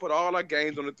that. We're going to put all our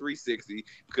games on the 360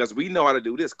 because we know how to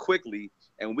do this quickly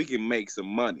and we can make some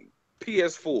money.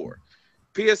 PS4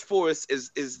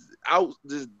 is out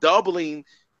just doubling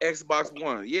Xbox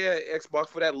One. Yeah, Xbox,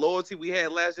 for that loyalty we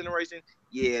had last generation.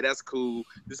 Yeah, that's cool.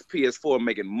 This PS4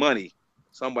 making money.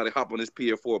 Somebody hop on this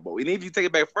PS4 boat. And if you take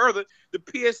it back further, the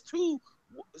PS2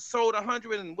 sold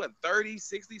 130,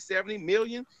 60, 70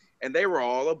 million, and they were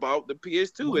all about the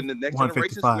PS2 and the next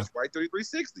generation switched right to the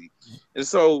 360. And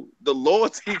so the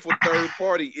loyalty for third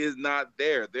party is not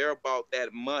there. They're about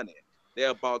that money.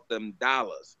 They're about them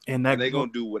dollars. And they're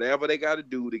going to do whatever they got to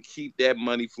do to keep that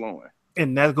money flowing.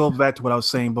 And that goes back to what I was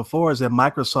saying before, is that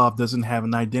Microsoft doesn't have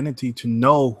an identity to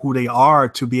know who they are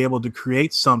to be able to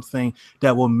create something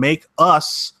that will make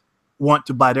us want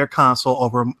to buy their console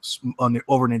over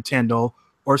Nintendo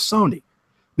or Sony.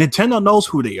 Nintendo knows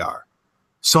who they are.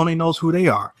 Sony knows who they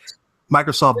are.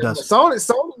 Microsoft doesn't.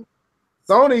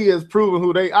 Sony is proving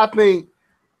who they. I think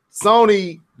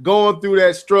Sony going through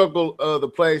that struggle of the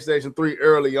PlayStation 3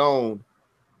 early on,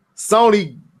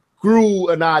 Sony grew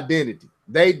an identity.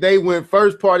 They went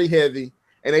first party heavy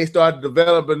and they started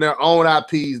developing their own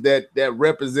IPs that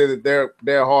represented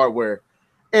their hardware.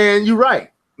 And you're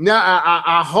right. Now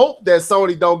I hope that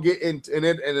Sony don't get into and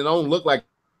it don't look like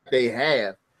they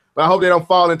have, but I hope they don't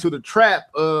fall into the trap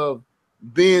of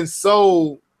being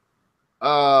so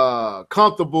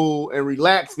comfortable and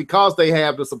relaxed because they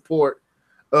have the support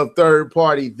of third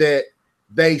party that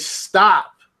they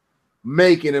stop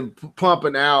making and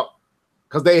pumping out,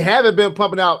 because they haven't been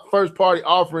pumping out first party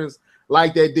offerings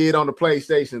like they did on the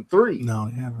PlayStation 3. No,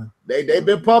 they haven't. They've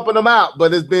been pumping them out,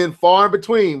 but it's been far in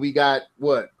between. We got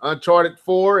what, Uncharted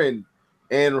 4 and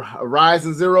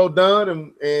Horizon Zero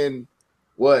done and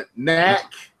what,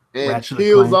 Knack and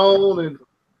Killzone and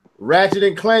Ratchet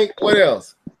and Clank. What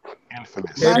else?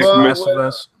 Infamous.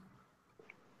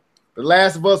 The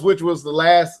Last of Us, which was the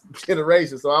last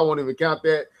generation, so I won't even count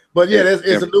that. But yeah,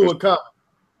 it's a new one coming.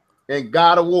 And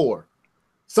God of War.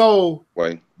 So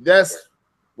that's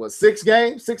what, 6,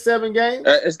 7 games?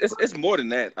 It's more than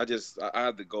that. I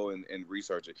had to go and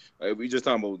research it. We just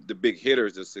talking about the big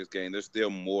hitters. The 6 games. There's still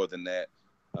more than that.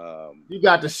 You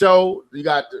got the show. You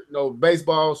got the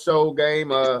baseball show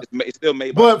game. It's still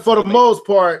made. But for the most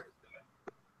part,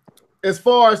 as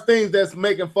far as things that's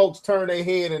making folks turn their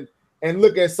head and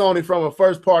look at Sony from a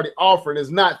first party offering,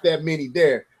 there's not that many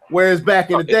there. Whereas back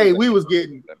in the day, we was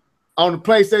getting on the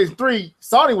PlayStation 3,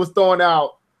 Sony was throwing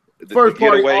out first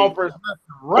party offers left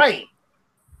and right.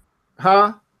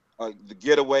 Huh? The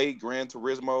Getaway, Gran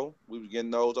Turismo, we was getting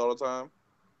those all the time.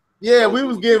 Yeah, we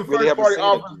was getting first party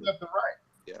offers left and right.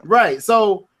 Yeah. Right.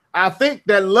 So I think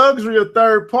that luxury of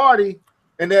third party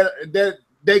and that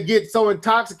they get so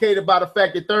intoxicated by the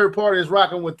fact that third party is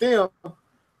rocking with them,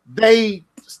 they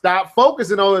stop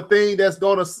focusing on the thing that's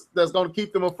gonna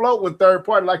keep them afloat. When third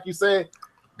party, like you said,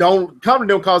 don't come to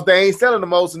them because they ain't selling the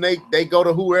most, and they go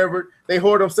to whoever, they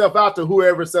hoard themselves out to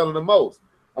whoever's selling the most.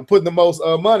 I'm putting the most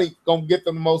money, gonna get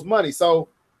them the most money. So,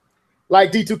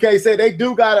 like D2K said, they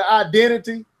do got an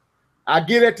identity. I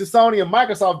get it to Sony, and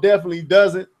Microsoft definitely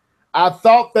doesn't. I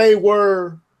thought they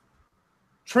were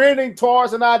trending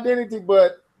towards an identity,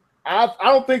 but I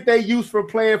don't think they used for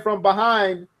playing from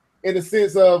behind in the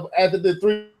sense of after the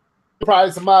 3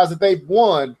 probably surmise that they've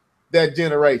won that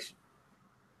generation.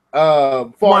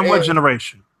 What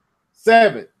generation?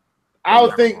 7. I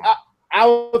would think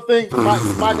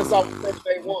Microsoft would think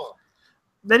they won.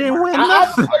 They didn't win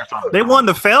nothing. They won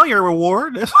the failure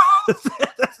reward.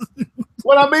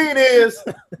 What I mean is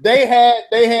they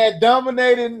had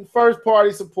dominating first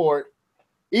party support,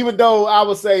 even though I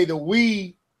would say the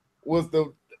Wii was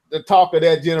the talk of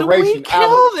that generation. The Wii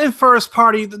killed in first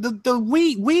party. The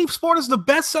Wii Sport is the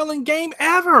best selling game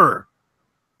ever.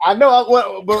 I know.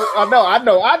 I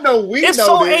know. It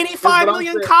sold 85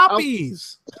 million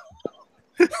copies.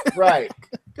 Right.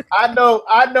 I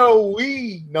know.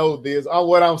 We know this.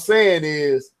 What I'm saying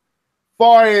is,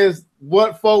 far as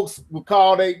what folks would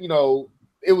call the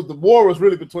war was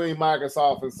really between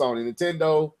Microsoft and Sony.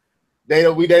 Nintendo, they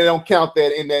don't count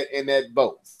that in that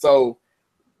vote. So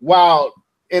while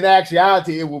in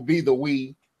actuality it will be the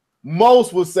Wii,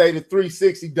 most would say the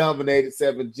 360 dominated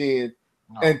 7th gen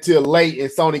until late, and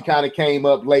Sony kind of came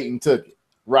up late and took it,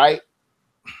 right?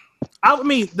 I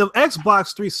mean, the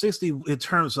Xbox 360 in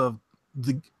terms of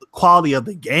the quality of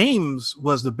the games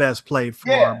was the best play for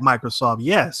Microsoft,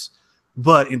 yes.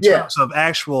 But in terms of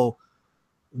actual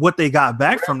what they got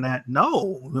back from that,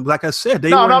 no. Like I said,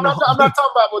 I'm not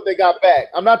talking about what they got back.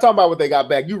 I'm not talking about what they got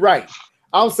back. You're right.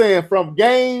 I'm saying from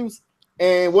games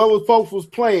and what folks was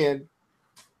playing,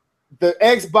 the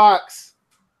Xbox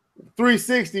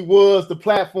 360 was the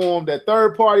platform that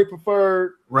third party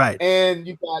preferred. Right. And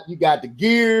you got the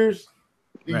Gears,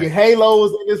 your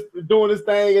Halos doing this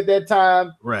thing at that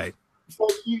time. Right. So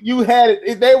you had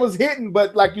it. They was hitting,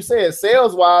 but like you said,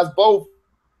 sales wise, both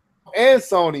and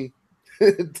Sony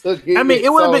took it. I mean,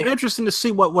 it would have been interesting to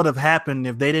see what would have happened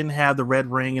if they didn't have the red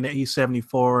ring and the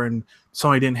E74, and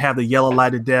Sony didn't have the yellow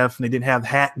light of death, and they didn't have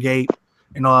Hatgate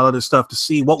and all that other stuff, to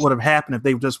see what would have happened if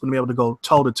they just wouldn't be able to go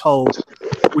toe to toe,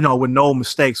 with no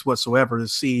mistakes whatsoever, to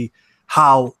see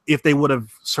how, if they would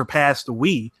have surpassed the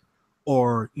Wii,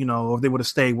 or if they would have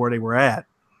stayed where they were at.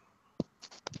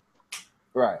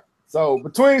 Right. So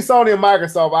between Sony and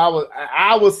Microsoft,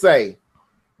 I would say,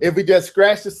 if we just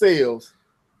scratch the sales,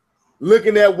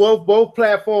 looking at what both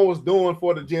platforms was doing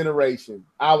for the generation,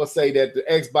 I would say that the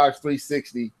Xbox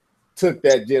 360 took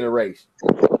that generation.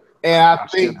 And I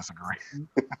think disagree.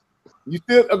 You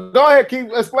still go ahead, keep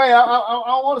explain. I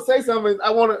want to say something.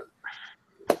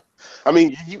 I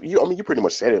mean, you pretty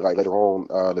much said it. Like later on,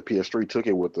 the PS3 took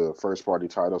it with the first party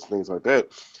titles, things like that.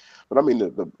 But I mean, the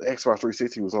Xbox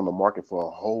 360 was on the market for a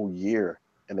whole year,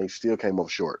 and they still came up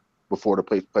short before the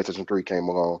PlayStation 3 came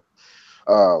along.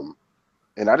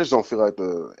 And I just don't feel like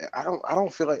I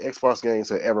don't feel like Xbox games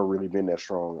have ever really been that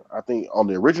strong. I think on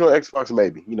the original Xbox,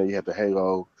 maybe you had the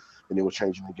Halo, and it was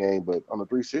changing the game. But on the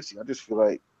 360, I just feel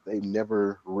like they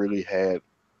never really had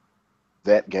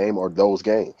that game or those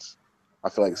games. I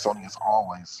feel like Sony is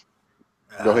always.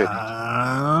 Go ahead.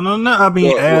 I don't know. I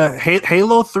mean,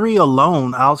 Halo 3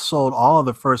 alone outsold all of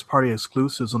the first-party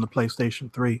exclusives on the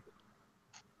PlayStation 3.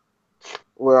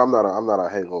 Well, I'm not a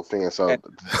Halo fan, so that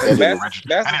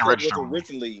was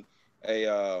originally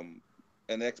an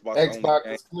Xbox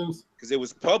exclusive because it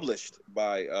was published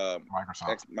by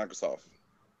Microsoft.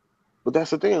 But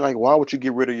that's the thing. Like, why would you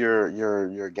get rid of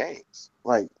your games?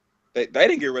 Like, they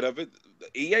didn't get rid of it.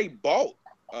 EA bought.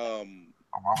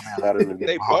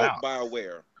 They bought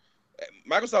BioWare.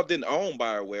 Microsoft didn't own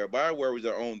BioWare. BioWare was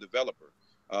their own developer.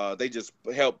 They just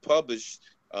helped publish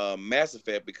Mass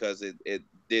Effect because it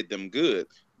did them good,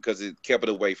 because it kept it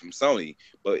away from Sony.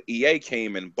 But EA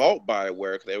came and bought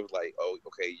BioWare because they was like, oh,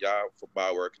 okay, y'all for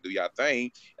BioWare can do y'all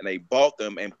thing. And they bought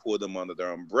them and pulled them under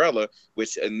their umbrella,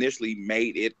 which initially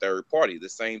made it third party. The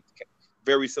same,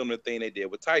 very similar thing they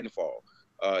did with Titanfall.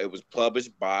 It was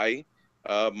published by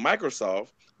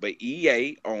Microsoft, but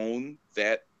EA owned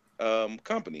that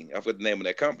company. I forget the name of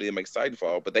that company that makes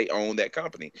Titanfall, but they own that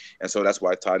company. And so that's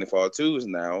why Titanfall 2 is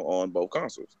now on both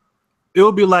consoles. It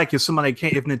would be like if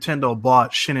Nintendo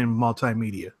bought Shin'en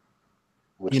Multimedia.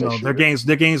 Their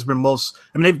games been most.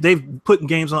 I mean, they've put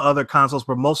games on other consoles,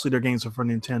 but mostly their games are for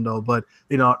Nintendo. But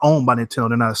they're not owned by Nintendo.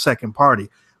 They're not a second party.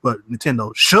 But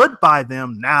Nintendo should buy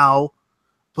them now.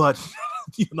 But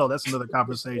that's another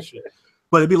conversation.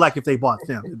 But it'd be like if they bought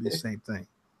them. It'd be the same thing.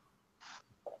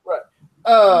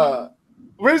 Right.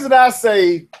 Reason I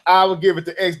say I would give it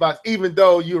to Xbox, even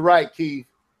though you're right, Keith.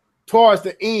 Towards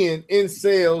the end, in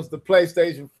sales, the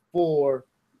PlayStation 4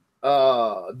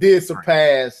 did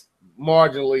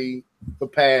marginally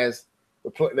surpass the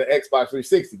Xbox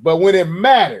 360. But when it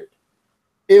mattered,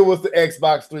 it was the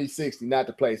Xbox 360, not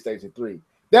the PlayStation 3.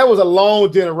 That was a long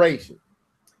generation.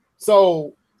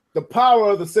 So the power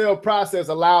of the sale process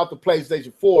allowed the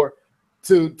PlayStation 4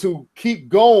 to keep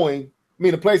going. I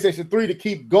mean, the PlayStation 3 to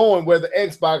keep going, where the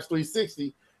Xbox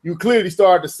 360, you clearly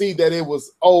started to see that it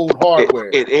was old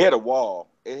hardware. It hit a wall.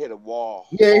 It hit a wall.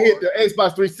 Yeah, it hit the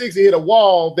Xbox 360, hit a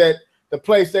wall that the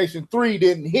PlayStation 3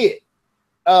 didn't hit.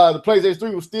 The PlayStation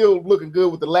 3 was still looking good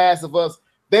with The Last of Us.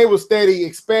 They were steady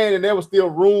expanding. There was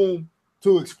still room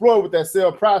to explore with that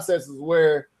sale processes,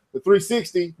 where the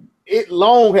 360, it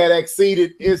long had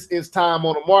exceeded its time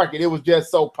on the market. It was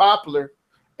just so popular,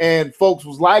 and folks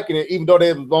was liking it, even though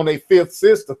they was on their fifth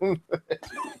system.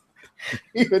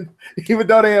 even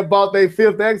though they had bought their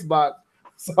fifth Xbox,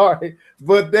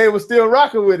 but they were still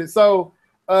rocking with it. So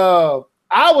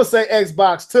I would say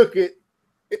Xbox took it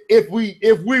if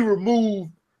we remove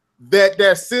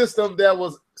that system that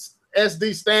was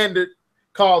SD standard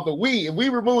called the Wii. If we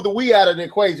remove the Wii out of the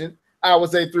equation, I would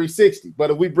say 360.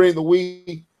 But if we bring the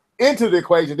Wii into the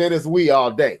equation, then it's Wii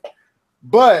all day.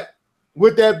 But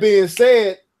with that being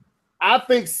said, I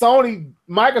think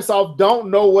Microsoft don't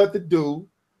know what to do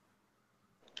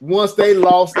once they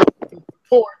lost the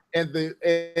support and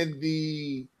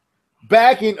the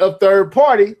backing of third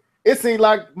party. It seemed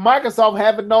like Microsoft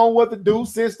haven't known what to do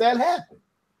since that happened.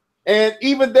 And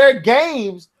even their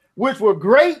games, which were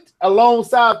great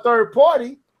alongside third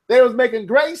party, they was making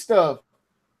great stuff.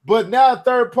 But now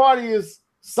third party is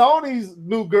Sony's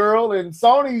new girl and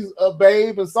Sony's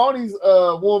babe and Sony's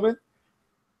woman.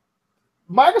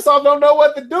 Microsoft don't know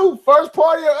what to do, first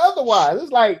party or otherwise.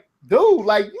 It's like, dude,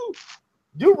 like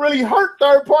you really hurt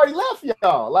third party left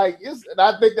y'all. Like, and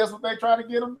I think that's what they're trying to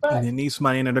get them back. And they need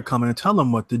somebody in there to come in and tell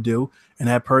them what to do. And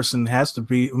that person has to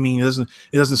be, I mean, it doesn't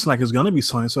seem like it's gonna be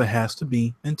Sony, so it has to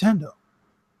be Nintendo.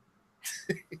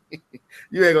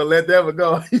 You ain't gonna let that one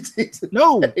go.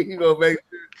 No, you gonna make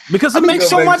because it makes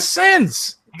so much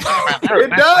sense. It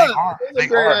does. It's a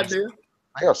great idea.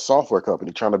 They're a software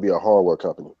company trying to be a hardware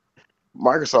company.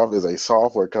 Microsoft is a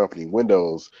software company.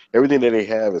 Windows, everything that they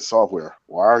have is software.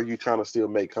 Why are you trying to still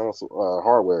make console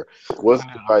hardware?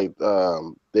 Wasn't it like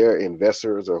their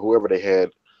investors or whoever they had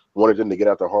wanted them to get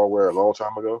out the hardware a long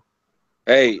time ago?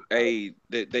 Hey,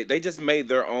 they just made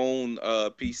their own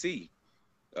PC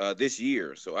this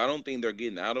year, so I don't think they're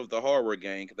getting out of the hardware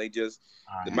game. They just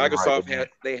Microsoft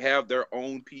they have their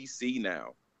own PC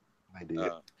now. They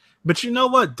did. But you know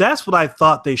what? That's what I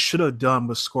thought they should have done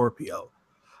with Scorpio.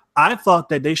 I thought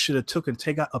that they should have took and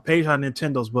take out a page on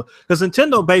Nintendo's book, because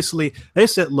Nintendo basically, they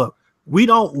said, look, we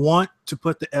don't want to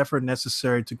put the effort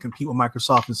necessary to compete with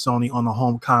Microsoft and Sony on the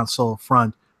home console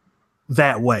front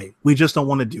that way. We just don't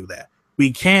want to do that.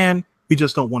 We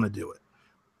just don't want to do it.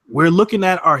 We're looking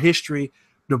at our history.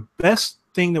 The best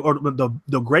thing or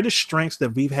the greatest strengths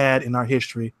that we've had in our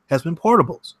history has been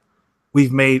portables.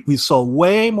 We've sold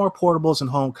way more portables than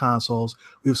home consoles.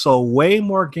 We've sold way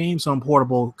more games on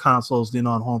portable consoles than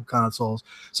on home consoles.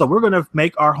 So we're going to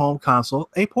make our home console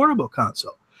a portable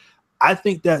console. I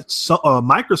think that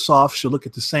Microsoft should look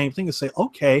at the same thing and say,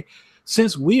 okay,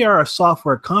 since we are a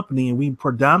software company and we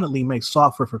predominantly make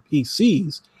software for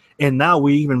PCs, and now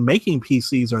we're even making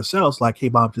PCs ourselves, like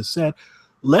K-Bob just said,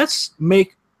 let's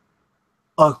make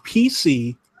a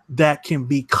PC that can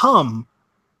become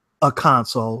a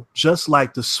console, just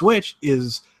like the Switch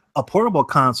is a portable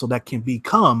console that can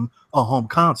become a home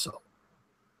console.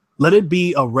 Let it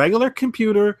be a regular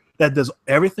computer that does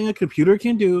everything a computer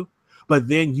can do, but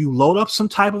then you load up some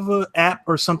type of an app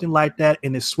or something like that,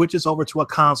 and it switches over to a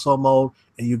console mode,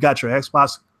 and you got your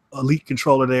Xbox Elite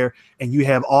controller there, and you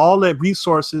have all the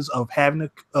resources of having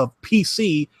a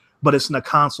PC, but it's in a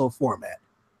console format.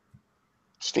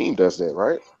 Steam does that,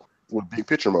 right? With big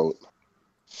picture mode.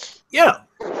 Yeah,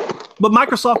 but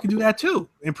Microsoft can do that too,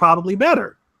 and probably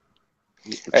better.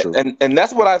 And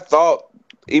that's what I thought.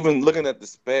 Even looking at the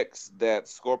specs that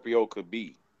Scorpio could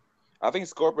be, I think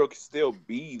Scorpio can still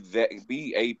be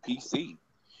a PC,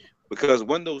 because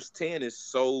Windows 10 is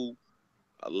so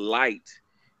light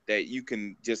that you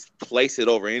can just place it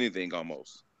over anything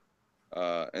almost.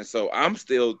 And so I'm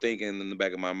still thinking in the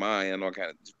back of my mind, I know kind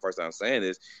of the first time I'm saying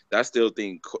this, that I still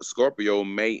think Scorpio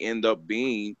may end up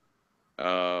being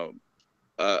a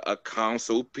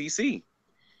console PC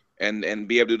and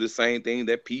be able to do the same thing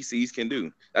that PCs can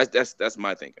do. That's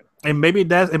my thinking. And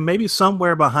maybe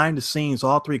somewhere behind the scenes,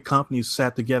 all three companies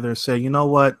sat together and said, you know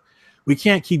what, we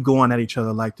can't keep going at each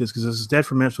other like this, because this is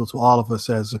detrimental to all of us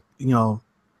as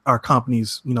our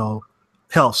company's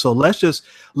health. So let's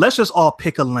just all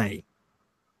pick a lane.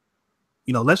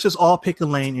 Let's just all pick a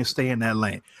lane and stay in that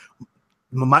lane.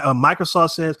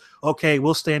 Microsoft says, okay,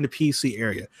 we'll stay in the PC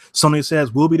area. Sony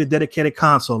says, we'll be the dedicated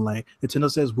console lane. Nintendo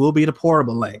says, we'll be the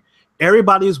portable lane.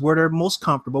 Everybody is where they're most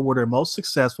comfortable, where they're most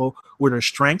successful, where their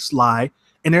strengths lie,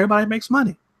 and everybody makes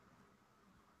money.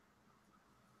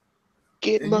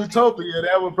 In Utopia,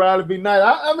 that would probably be nice.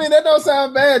 I mean, that don't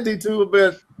sound bad, D2,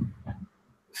 but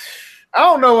I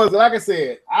don't know. Like I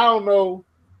said, I don't know.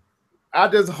 I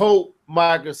just hope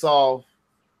Microsoft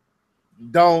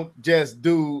don't just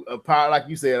do like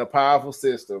you said, a powerful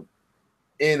system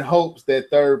in hopes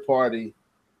that third party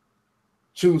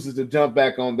chooses to jump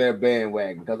back on their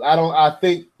bandwagon. Because I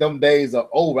think them days are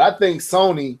over. I think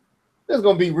Sony, that's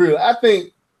gonna be real. I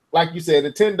think, like you said,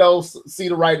 Nintendo see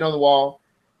the writing on the wall.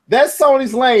 That's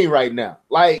Sony's lane right now.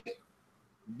 Like,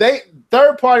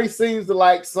 third party seems to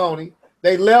like Sony.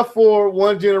 They left for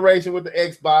one generation with the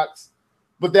Xbox,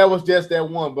 but that was just that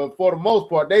one. But for the most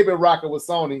part, they've been rocking with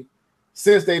Sony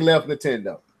since they left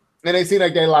Nintendo. and they seem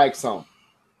like they like some.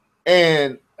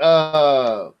 And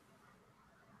I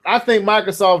think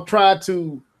Microsoft tried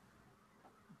to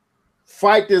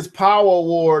fight this power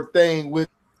war thing with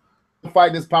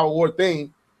It's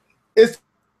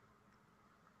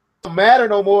don't matter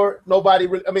no more. Nobody,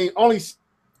 I mean, only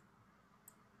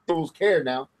care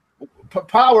now.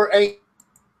 Power ain't.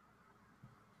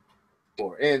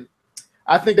 And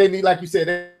I think they need, like you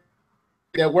said,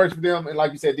 that works for them. And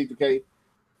like you said, D2K,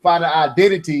 find an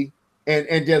identity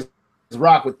and just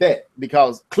rock with that,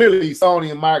 because clearly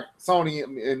Sony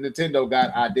and Nintendo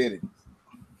got identities.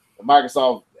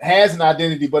 Microsoft has an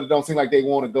identity, but it don't seem like they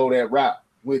want to go that route,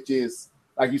 which is,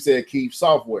 like you said, keep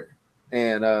software.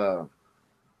 And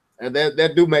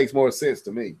that do makes more sense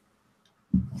to me.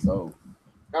 So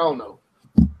I don't know.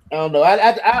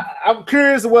 I'm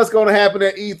curious of what's going to happen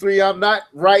at E3. I'm not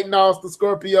writing off the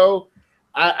Scorpio.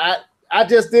 I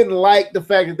just didn't like the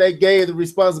fact that they gave the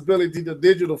responsibility to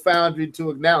Digital Foundry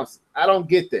to announce it. I don't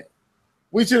get that.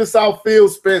 We should have saw Phil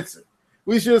Spencer.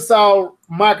 We should have saw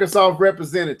Microsoft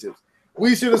representatives.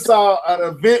 We should have saw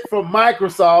an event from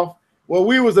Microsoft where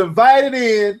we was invited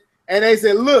in and they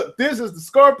said, look, this is the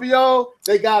Scorpio.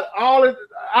 They got all of it.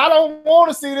 I don't want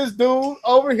to see this dude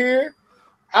over here.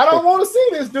 I don't want to see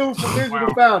this dude from Digital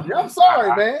Foundry. I'm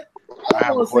sorry, man. I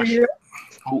don't want to see him.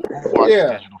 Who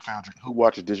watches Digital Foundry? Who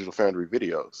watches Digital Foundry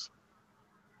videos?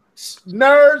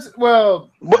 Nerds.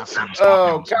 Well,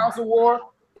 Council War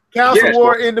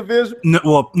individual.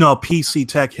 No, PC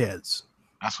tech heads.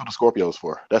 That's what the Scorpio's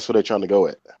for. That's what they're trying to go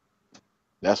at.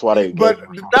 That's why they. But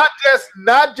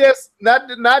not just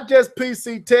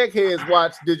PC tech heads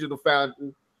watch Digital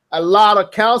Foundry. A lot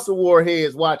of Council War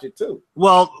heads watch it too.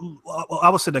 Well, I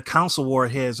would say the Council War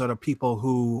heads are the people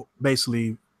who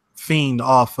basically fiend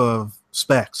off of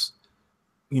specs.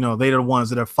 You know, they're the ones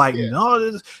that are fighting. Yeah.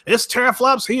 Oh, it's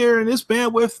teraflops here and this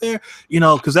bandwidth there. You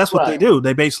know, because that's what they do.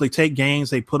 They basically take games,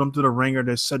 they put them through the ringer.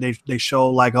 They show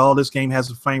like, oh, this game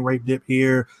has a frame rate dip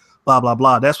here, blah blah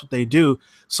blah. That's what they do.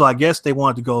 So I guess they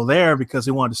wanted to go there because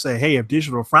they wanted to say, hey, if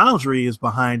Digital Foundry is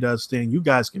behind us, then you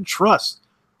guys can trust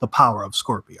the power of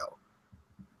Scorpio.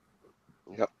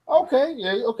 Yep. Okay.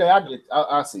 Yeah. Okay.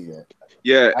 I see that.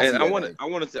 Yeah, and I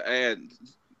wanted to add.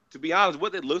 To be honest,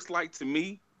 what it looks like to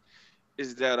me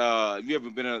is that if you ever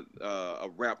been at a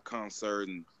rap concert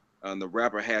and the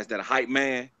rapper has that hype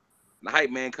man, and the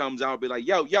hype man comes out and be like,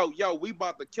 yo, we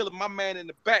about to kill my man in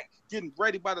the back, getting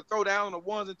ready, about to throw down the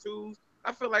ones and twos.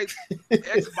 I feel like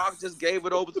Xbox just gave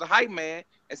it over to the hype man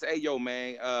and said, hey, yo,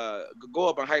 man, go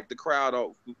up and hype the crowd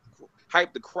up.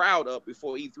 Hype the crowd up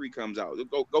before E3 comes out.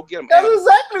 Go get them. That's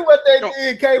exactly what they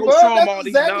did, K-Bud. Show them all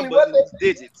these numbers and these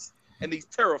digits and these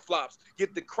teraflops.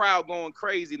 Get the crowd going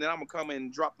crazy, and then I'm going to come in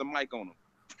and drop the mic on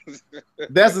them.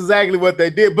 That's exactly what they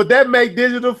did. But that make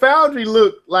Digital Foundry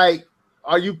look like,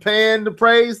 are you paying to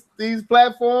praise these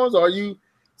platforms? Or are you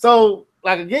so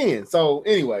like again? So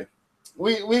anyway,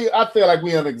 I feel like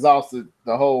we have exhausted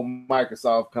the whole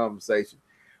Microsoft conversation.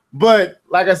 But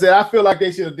like I said, I feel like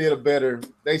they should have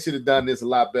they should have done this a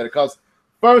lot better, because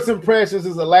first impressions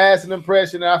is a lasting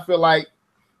impression. And I feel like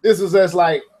this was just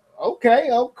like, okay,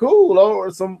 oh cool,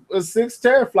 or some 6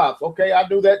 teraflops. Okay, I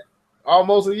knew that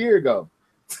almost a year ago.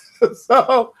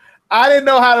 So I didn't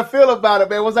know how to feel about it,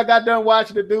 man. Once I got done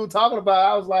watching the dude talking about it,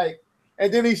 I was like,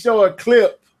 and then he showed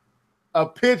a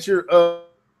picture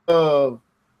of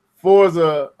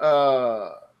Forza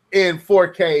in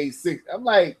 4K 6. I'm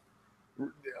like,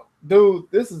 dude,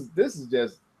 this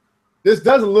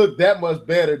doesn't look that much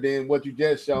better than what you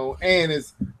just shown, and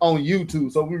it's on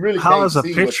YouTube. So we really how is a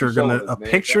picture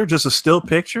picture just a still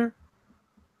picture?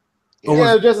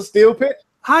 Yeah, just a still picture.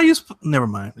 How you? Never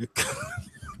mind.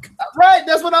 Right,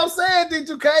 that's what I'm saying,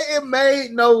 D2K. It made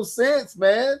no sense,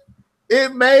 man.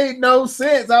 It made no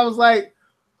sense. I was like,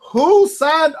 who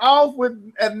signed off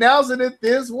with announcing it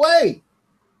this way?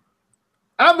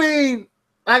 I mean,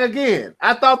 like again,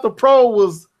 I thought the Pro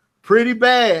was pretty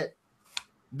bad.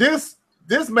 This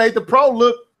made the Pro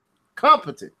look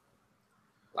competent.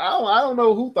 I don't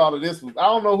know who thought of this. I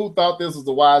don't know who thought this was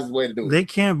the wisest way to do it. They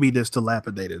can't be this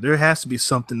dilapidated. There has to be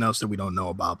something else that we don't know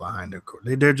about behind their core.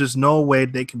 There's just no way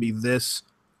they can be this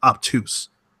obtuse.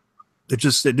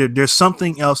 There's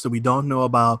something else that we don't know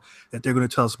about that they're going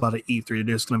to tell us about at E3. They're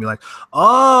just going to be like,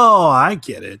 oh, I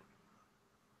get it.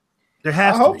 There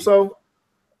has to be. I hope so.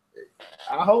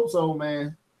 I hope so,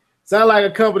 man. Sound like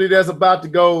a company that's about to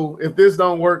go, if this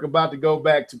don't work, about to go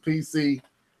back to PC.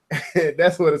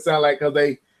 That's what it sounds like, because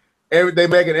they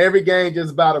making every game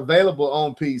just about available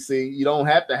on PC. You don't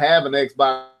have to have an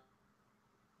Xbox.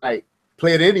 Like,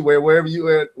 play it anywhere,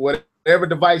 whatever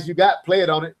device you got, play it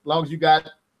on it, as long as you got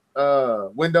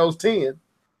Windows 10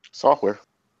 software.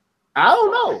 I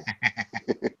don't know.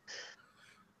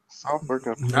 Software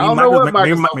company. I don't know what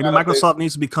maybe Microsoft Microsoft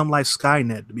needs to become like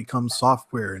Skynet, to become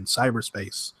software in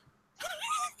cyberspace.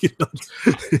 You know,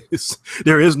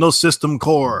 there is no system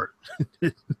core.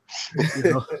 You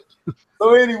know?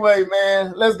 So anyway,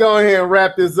 man, let's go ahead and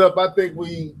wrap this up. I think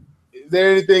is there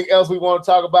anything else we want to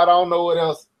talk about? I don't know what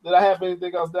else. Did I have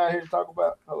anything else down here to talk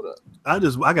about? Hold up. I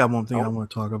got one thing I want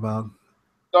to talk about.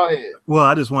 Go ahead. Well,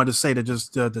 I just wanted to say that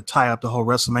just to tie up the whole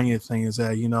WrestleMania thing is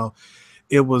that, you know,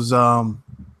 it was a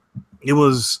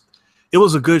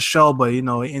good show, but, you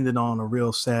know, it ended on a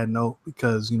real sad note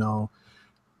because, you know,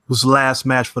 it was the last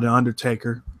match for The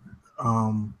Undertaker.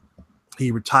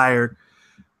 He retired.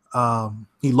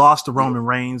 He lost to Roman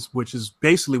Reigns, which is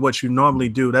basically what you normally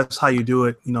do. That's how you do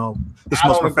it. You know, it's the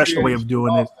most professional way of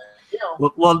doing it.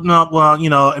 Well, you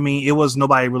know, I mean, it was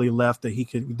nobody really left that he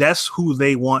could. That's who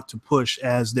they want to push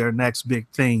as their next big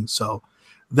thing. So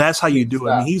that's how you do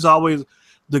it. I mean, he's always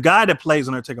the guy that plays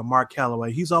Undertaker, Mark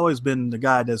Calloway. He's always been the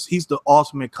guy he's the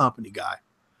ultimate company guy.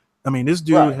 I mean, this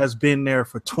dude has been there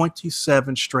for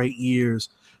 27 straight years.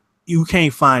 You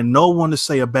can't find no one to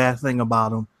say a bad thing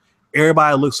about him.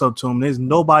 Everybody looks up to him. There's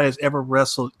nobody that's ever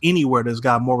wrestled anywhere that's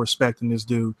got more respect than this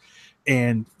dude.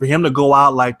 And for him to go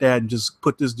out like that and just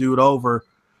put this dude over,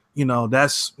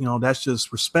 that's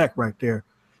just respect right there.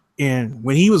 And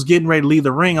when he was getting ready to leave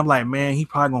the ring, I'm like, man, he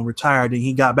probably gonna retire. Then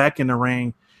he got back in the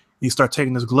ring. He started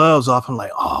taking his gloves off. I'm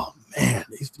like, oh man,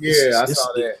 I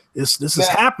saw that. This is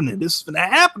happening. This is gonna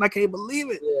happen. I can't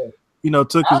believe it. Yeah.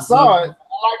 I saw it.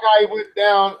 I like how he went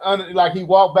down under, like he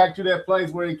walked back to that place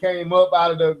where he came up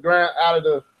out of the ground, out of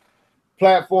the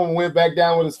platform, and went back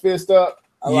down with his fist up.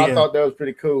 I thought that was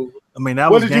pretty cool. I mean,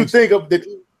 what did you think of?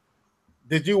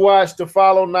 Did you watch the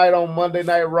follow night on Monday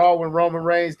Night Raw when Roman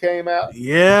Reigns came out?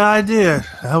 Yeah, I did.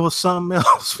 That was something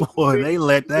else. Boy, they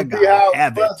let that guy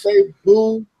have it. They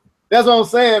boo. That's what I'm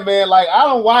saying, man. Like, I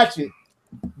don't watch it,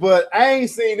 but I ain't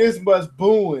seen this much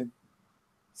booing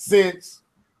since.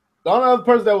 The only other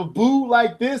person that was booed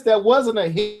like this that wasn't a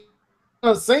hit,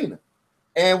 Cena,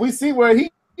 and we see where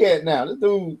he at now. This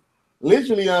dude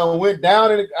literally went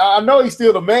down, and I know he's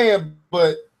still the man,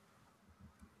 but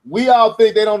we all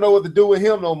think they don't know what to do with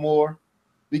him no more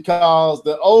because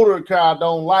the older crowd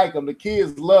don't like him. The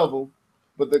kids love him,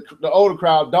 but the older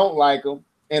crowd don't like him.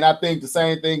 And I think the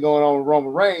same thing going on with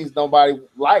Roman Reigns. Nobody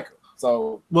like him.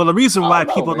 So, well, the reason why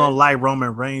people don't like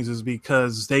Roman Reigns is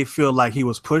because they feel like he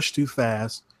was pushed too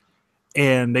fast.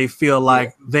 And they feel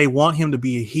like they want him to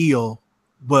be a heel,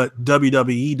 but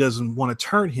WWE doesn't want to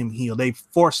turn him heel. They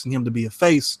forcing him to be a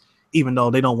face, even though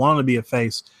they don't want him to be a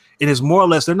face. It is more or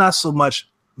less, they're not so much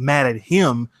mad at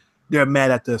him. They're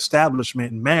mad at the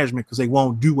establishment and management because they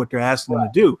won't do what they're asking them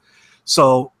to do.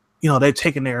 So, they're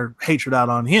taking their hatred out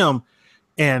on him.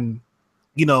 And,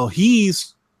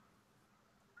 he's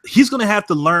going to have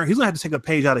to learn. He's going to have to take a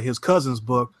page out of his cousin's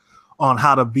book on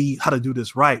how to do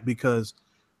this right, because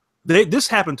this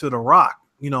happened to The Rock.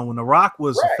 When The Rock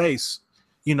was a face,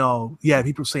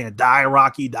 people saying, die,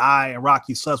 Rocky, die, and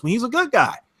Rocky sucks. When he's a good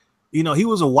guy. He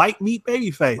was a white meat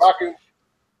baby face. Rocky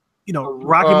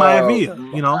Maivia,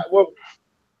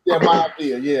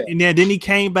 Maivia, yeah. And then he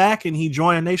came back and he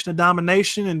joined Nation of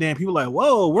Domination, and then people were like,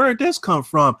 whoa, where did this come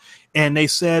from? And they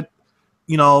said,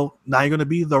 now you're going to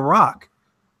be The Rock.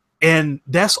 And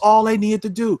that's all they needed to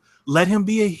do. Let him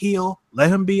be a heel,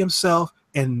 let him be himself,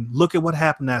 and look at what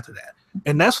happened after that.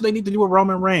 And that's what they need to do with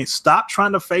Roman Reigns. Stop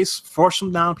trying to force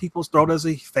him down people's throat as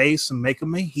a face and make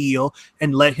him a heel,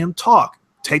 and let him talk.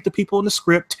 Take the people in the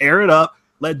script, tear it up,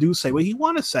 let dude say what he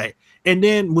want to say. And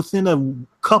then within a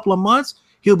couple of months,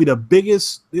 he'll be the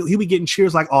biggest. He'll be getting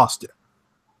cheers like Austin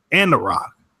and The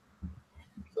Rock.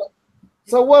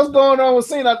 So what's going on with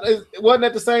Cena? Wasn't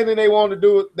that the same thing they want to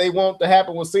do? They want to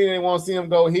happen with Cena. They want to see him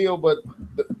go heel, but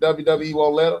the WWE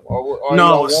won't let him.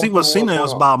 No, see, what Cena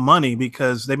is about money,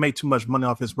 because they make too much money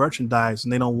off his merchandise,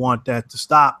 and they don't want that to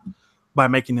stop by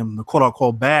making him the quote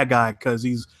unquote bad guy, because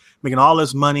he's making all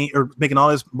this money or making all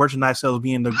his merchandise sales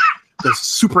being the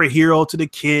superhero to the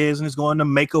kids, and he's going to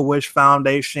Make-A-Wish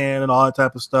Foundation and all that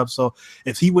type of stuff. So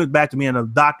if he went back to being a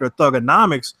doctor of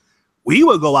thugonomics, we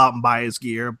would go out and buy his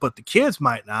gear, but the kids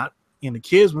might not. And the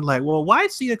kids were like, well, why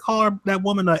did he call that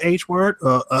woman a H word?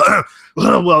 So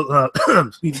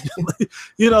parents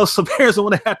don't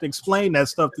want to have to explain that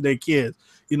stuff to their kids.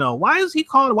 Why is he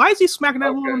smacking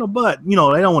that woman in the butt? They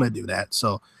don't want to do that.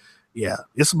 So, yeah,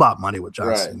 it's about money with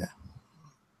John Cena.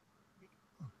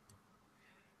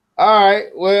 All right,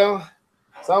 well,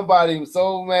 somebody was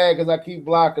so mad because I keep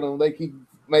blocking them. They keep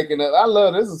making it. I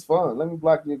love this. Is fun. Let me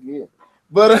block you again.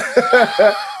 But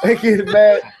they get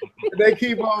mad. They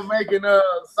keep on making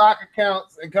sock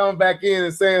accounts and coming back in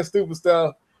and saying stupid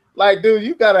stuff. Like, dude,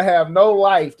 you gotta have no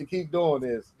life to keep doing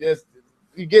this. Just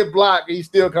you get blocked and you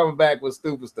still coming back with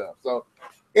stupid stuff. So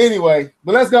anyway,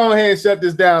 but let's go ahead and shut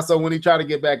this down. So when he try to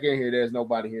get back in here, there's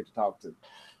nobody here to talk to.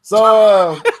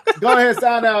 So go ahead and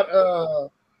sign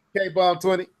out K-Bomb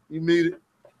 20. You muted.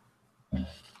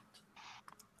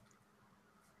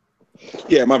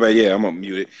 Yeah, my bad. Yeah, I'm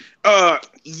unmuted.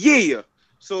 Yeah.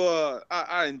 So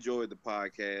I enjoyed the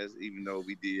podcast, even though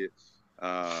we did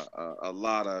a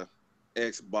lot of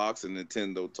Xbox and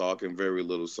Nintendo talk and very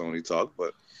little Sony talk.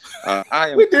 But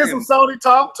we did some Sony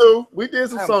talk too. We did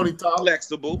some Sony talk.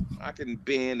 Flexible. I can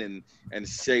bend and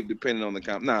shape depending on the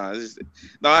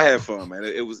I had fun, man.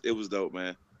 It was dope,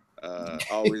 man. I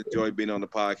always enjoyed being on the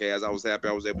podcast. I was happy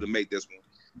I was able to make this one.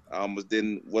 I almost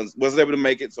wasn't able to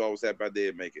make it, so I was happy I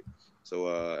did make it.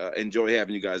 So enjoy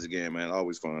having you guys again, man.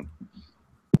 Always fun.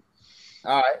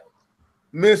 All right,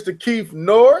 Mr. Keith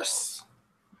Norris.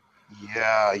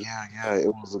 Yeah. It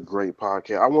was a great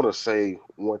podcast. I want to say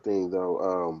one thing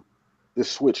though.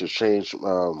 This Switch has changed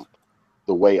the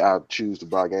way I choose to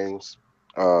buy games.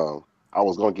 I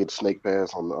was gonna get Snake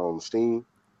Pass on Steam.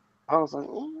 I was like,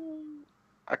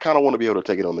 I kind of want to be able to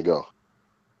take it on the go.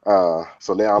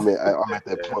 So now I'm at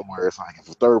that point where it's like if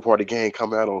a third-party game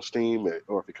come out on Steam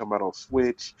or if it come out on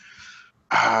Switch,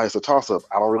 it's a toss-up.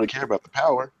 I don't really care about the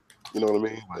power, you know what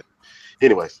I mean? But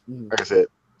anyways, like I said,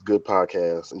 good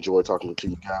podcast. Enjoy talking to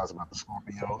you guys about the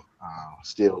Scorpio.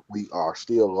 We are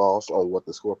still lost on what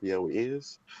the Scorpio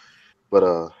is,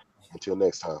 but until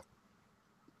next time.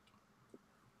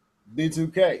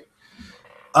 D2K.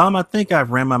 I think I've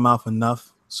ran my mouth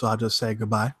enough, so I'll just say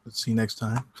goodbye. Let's see you next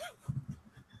time.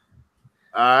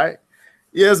 All right.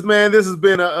 Yes, man, this has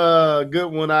been a good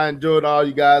one. I enjoyed all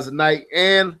you guys tonight.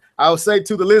 And I would say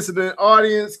to the listening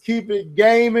audience, keep it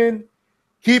gaming,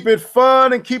 keep it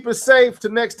fun, and keep it safe.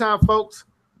 Till next time, folks.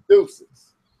 Deuces.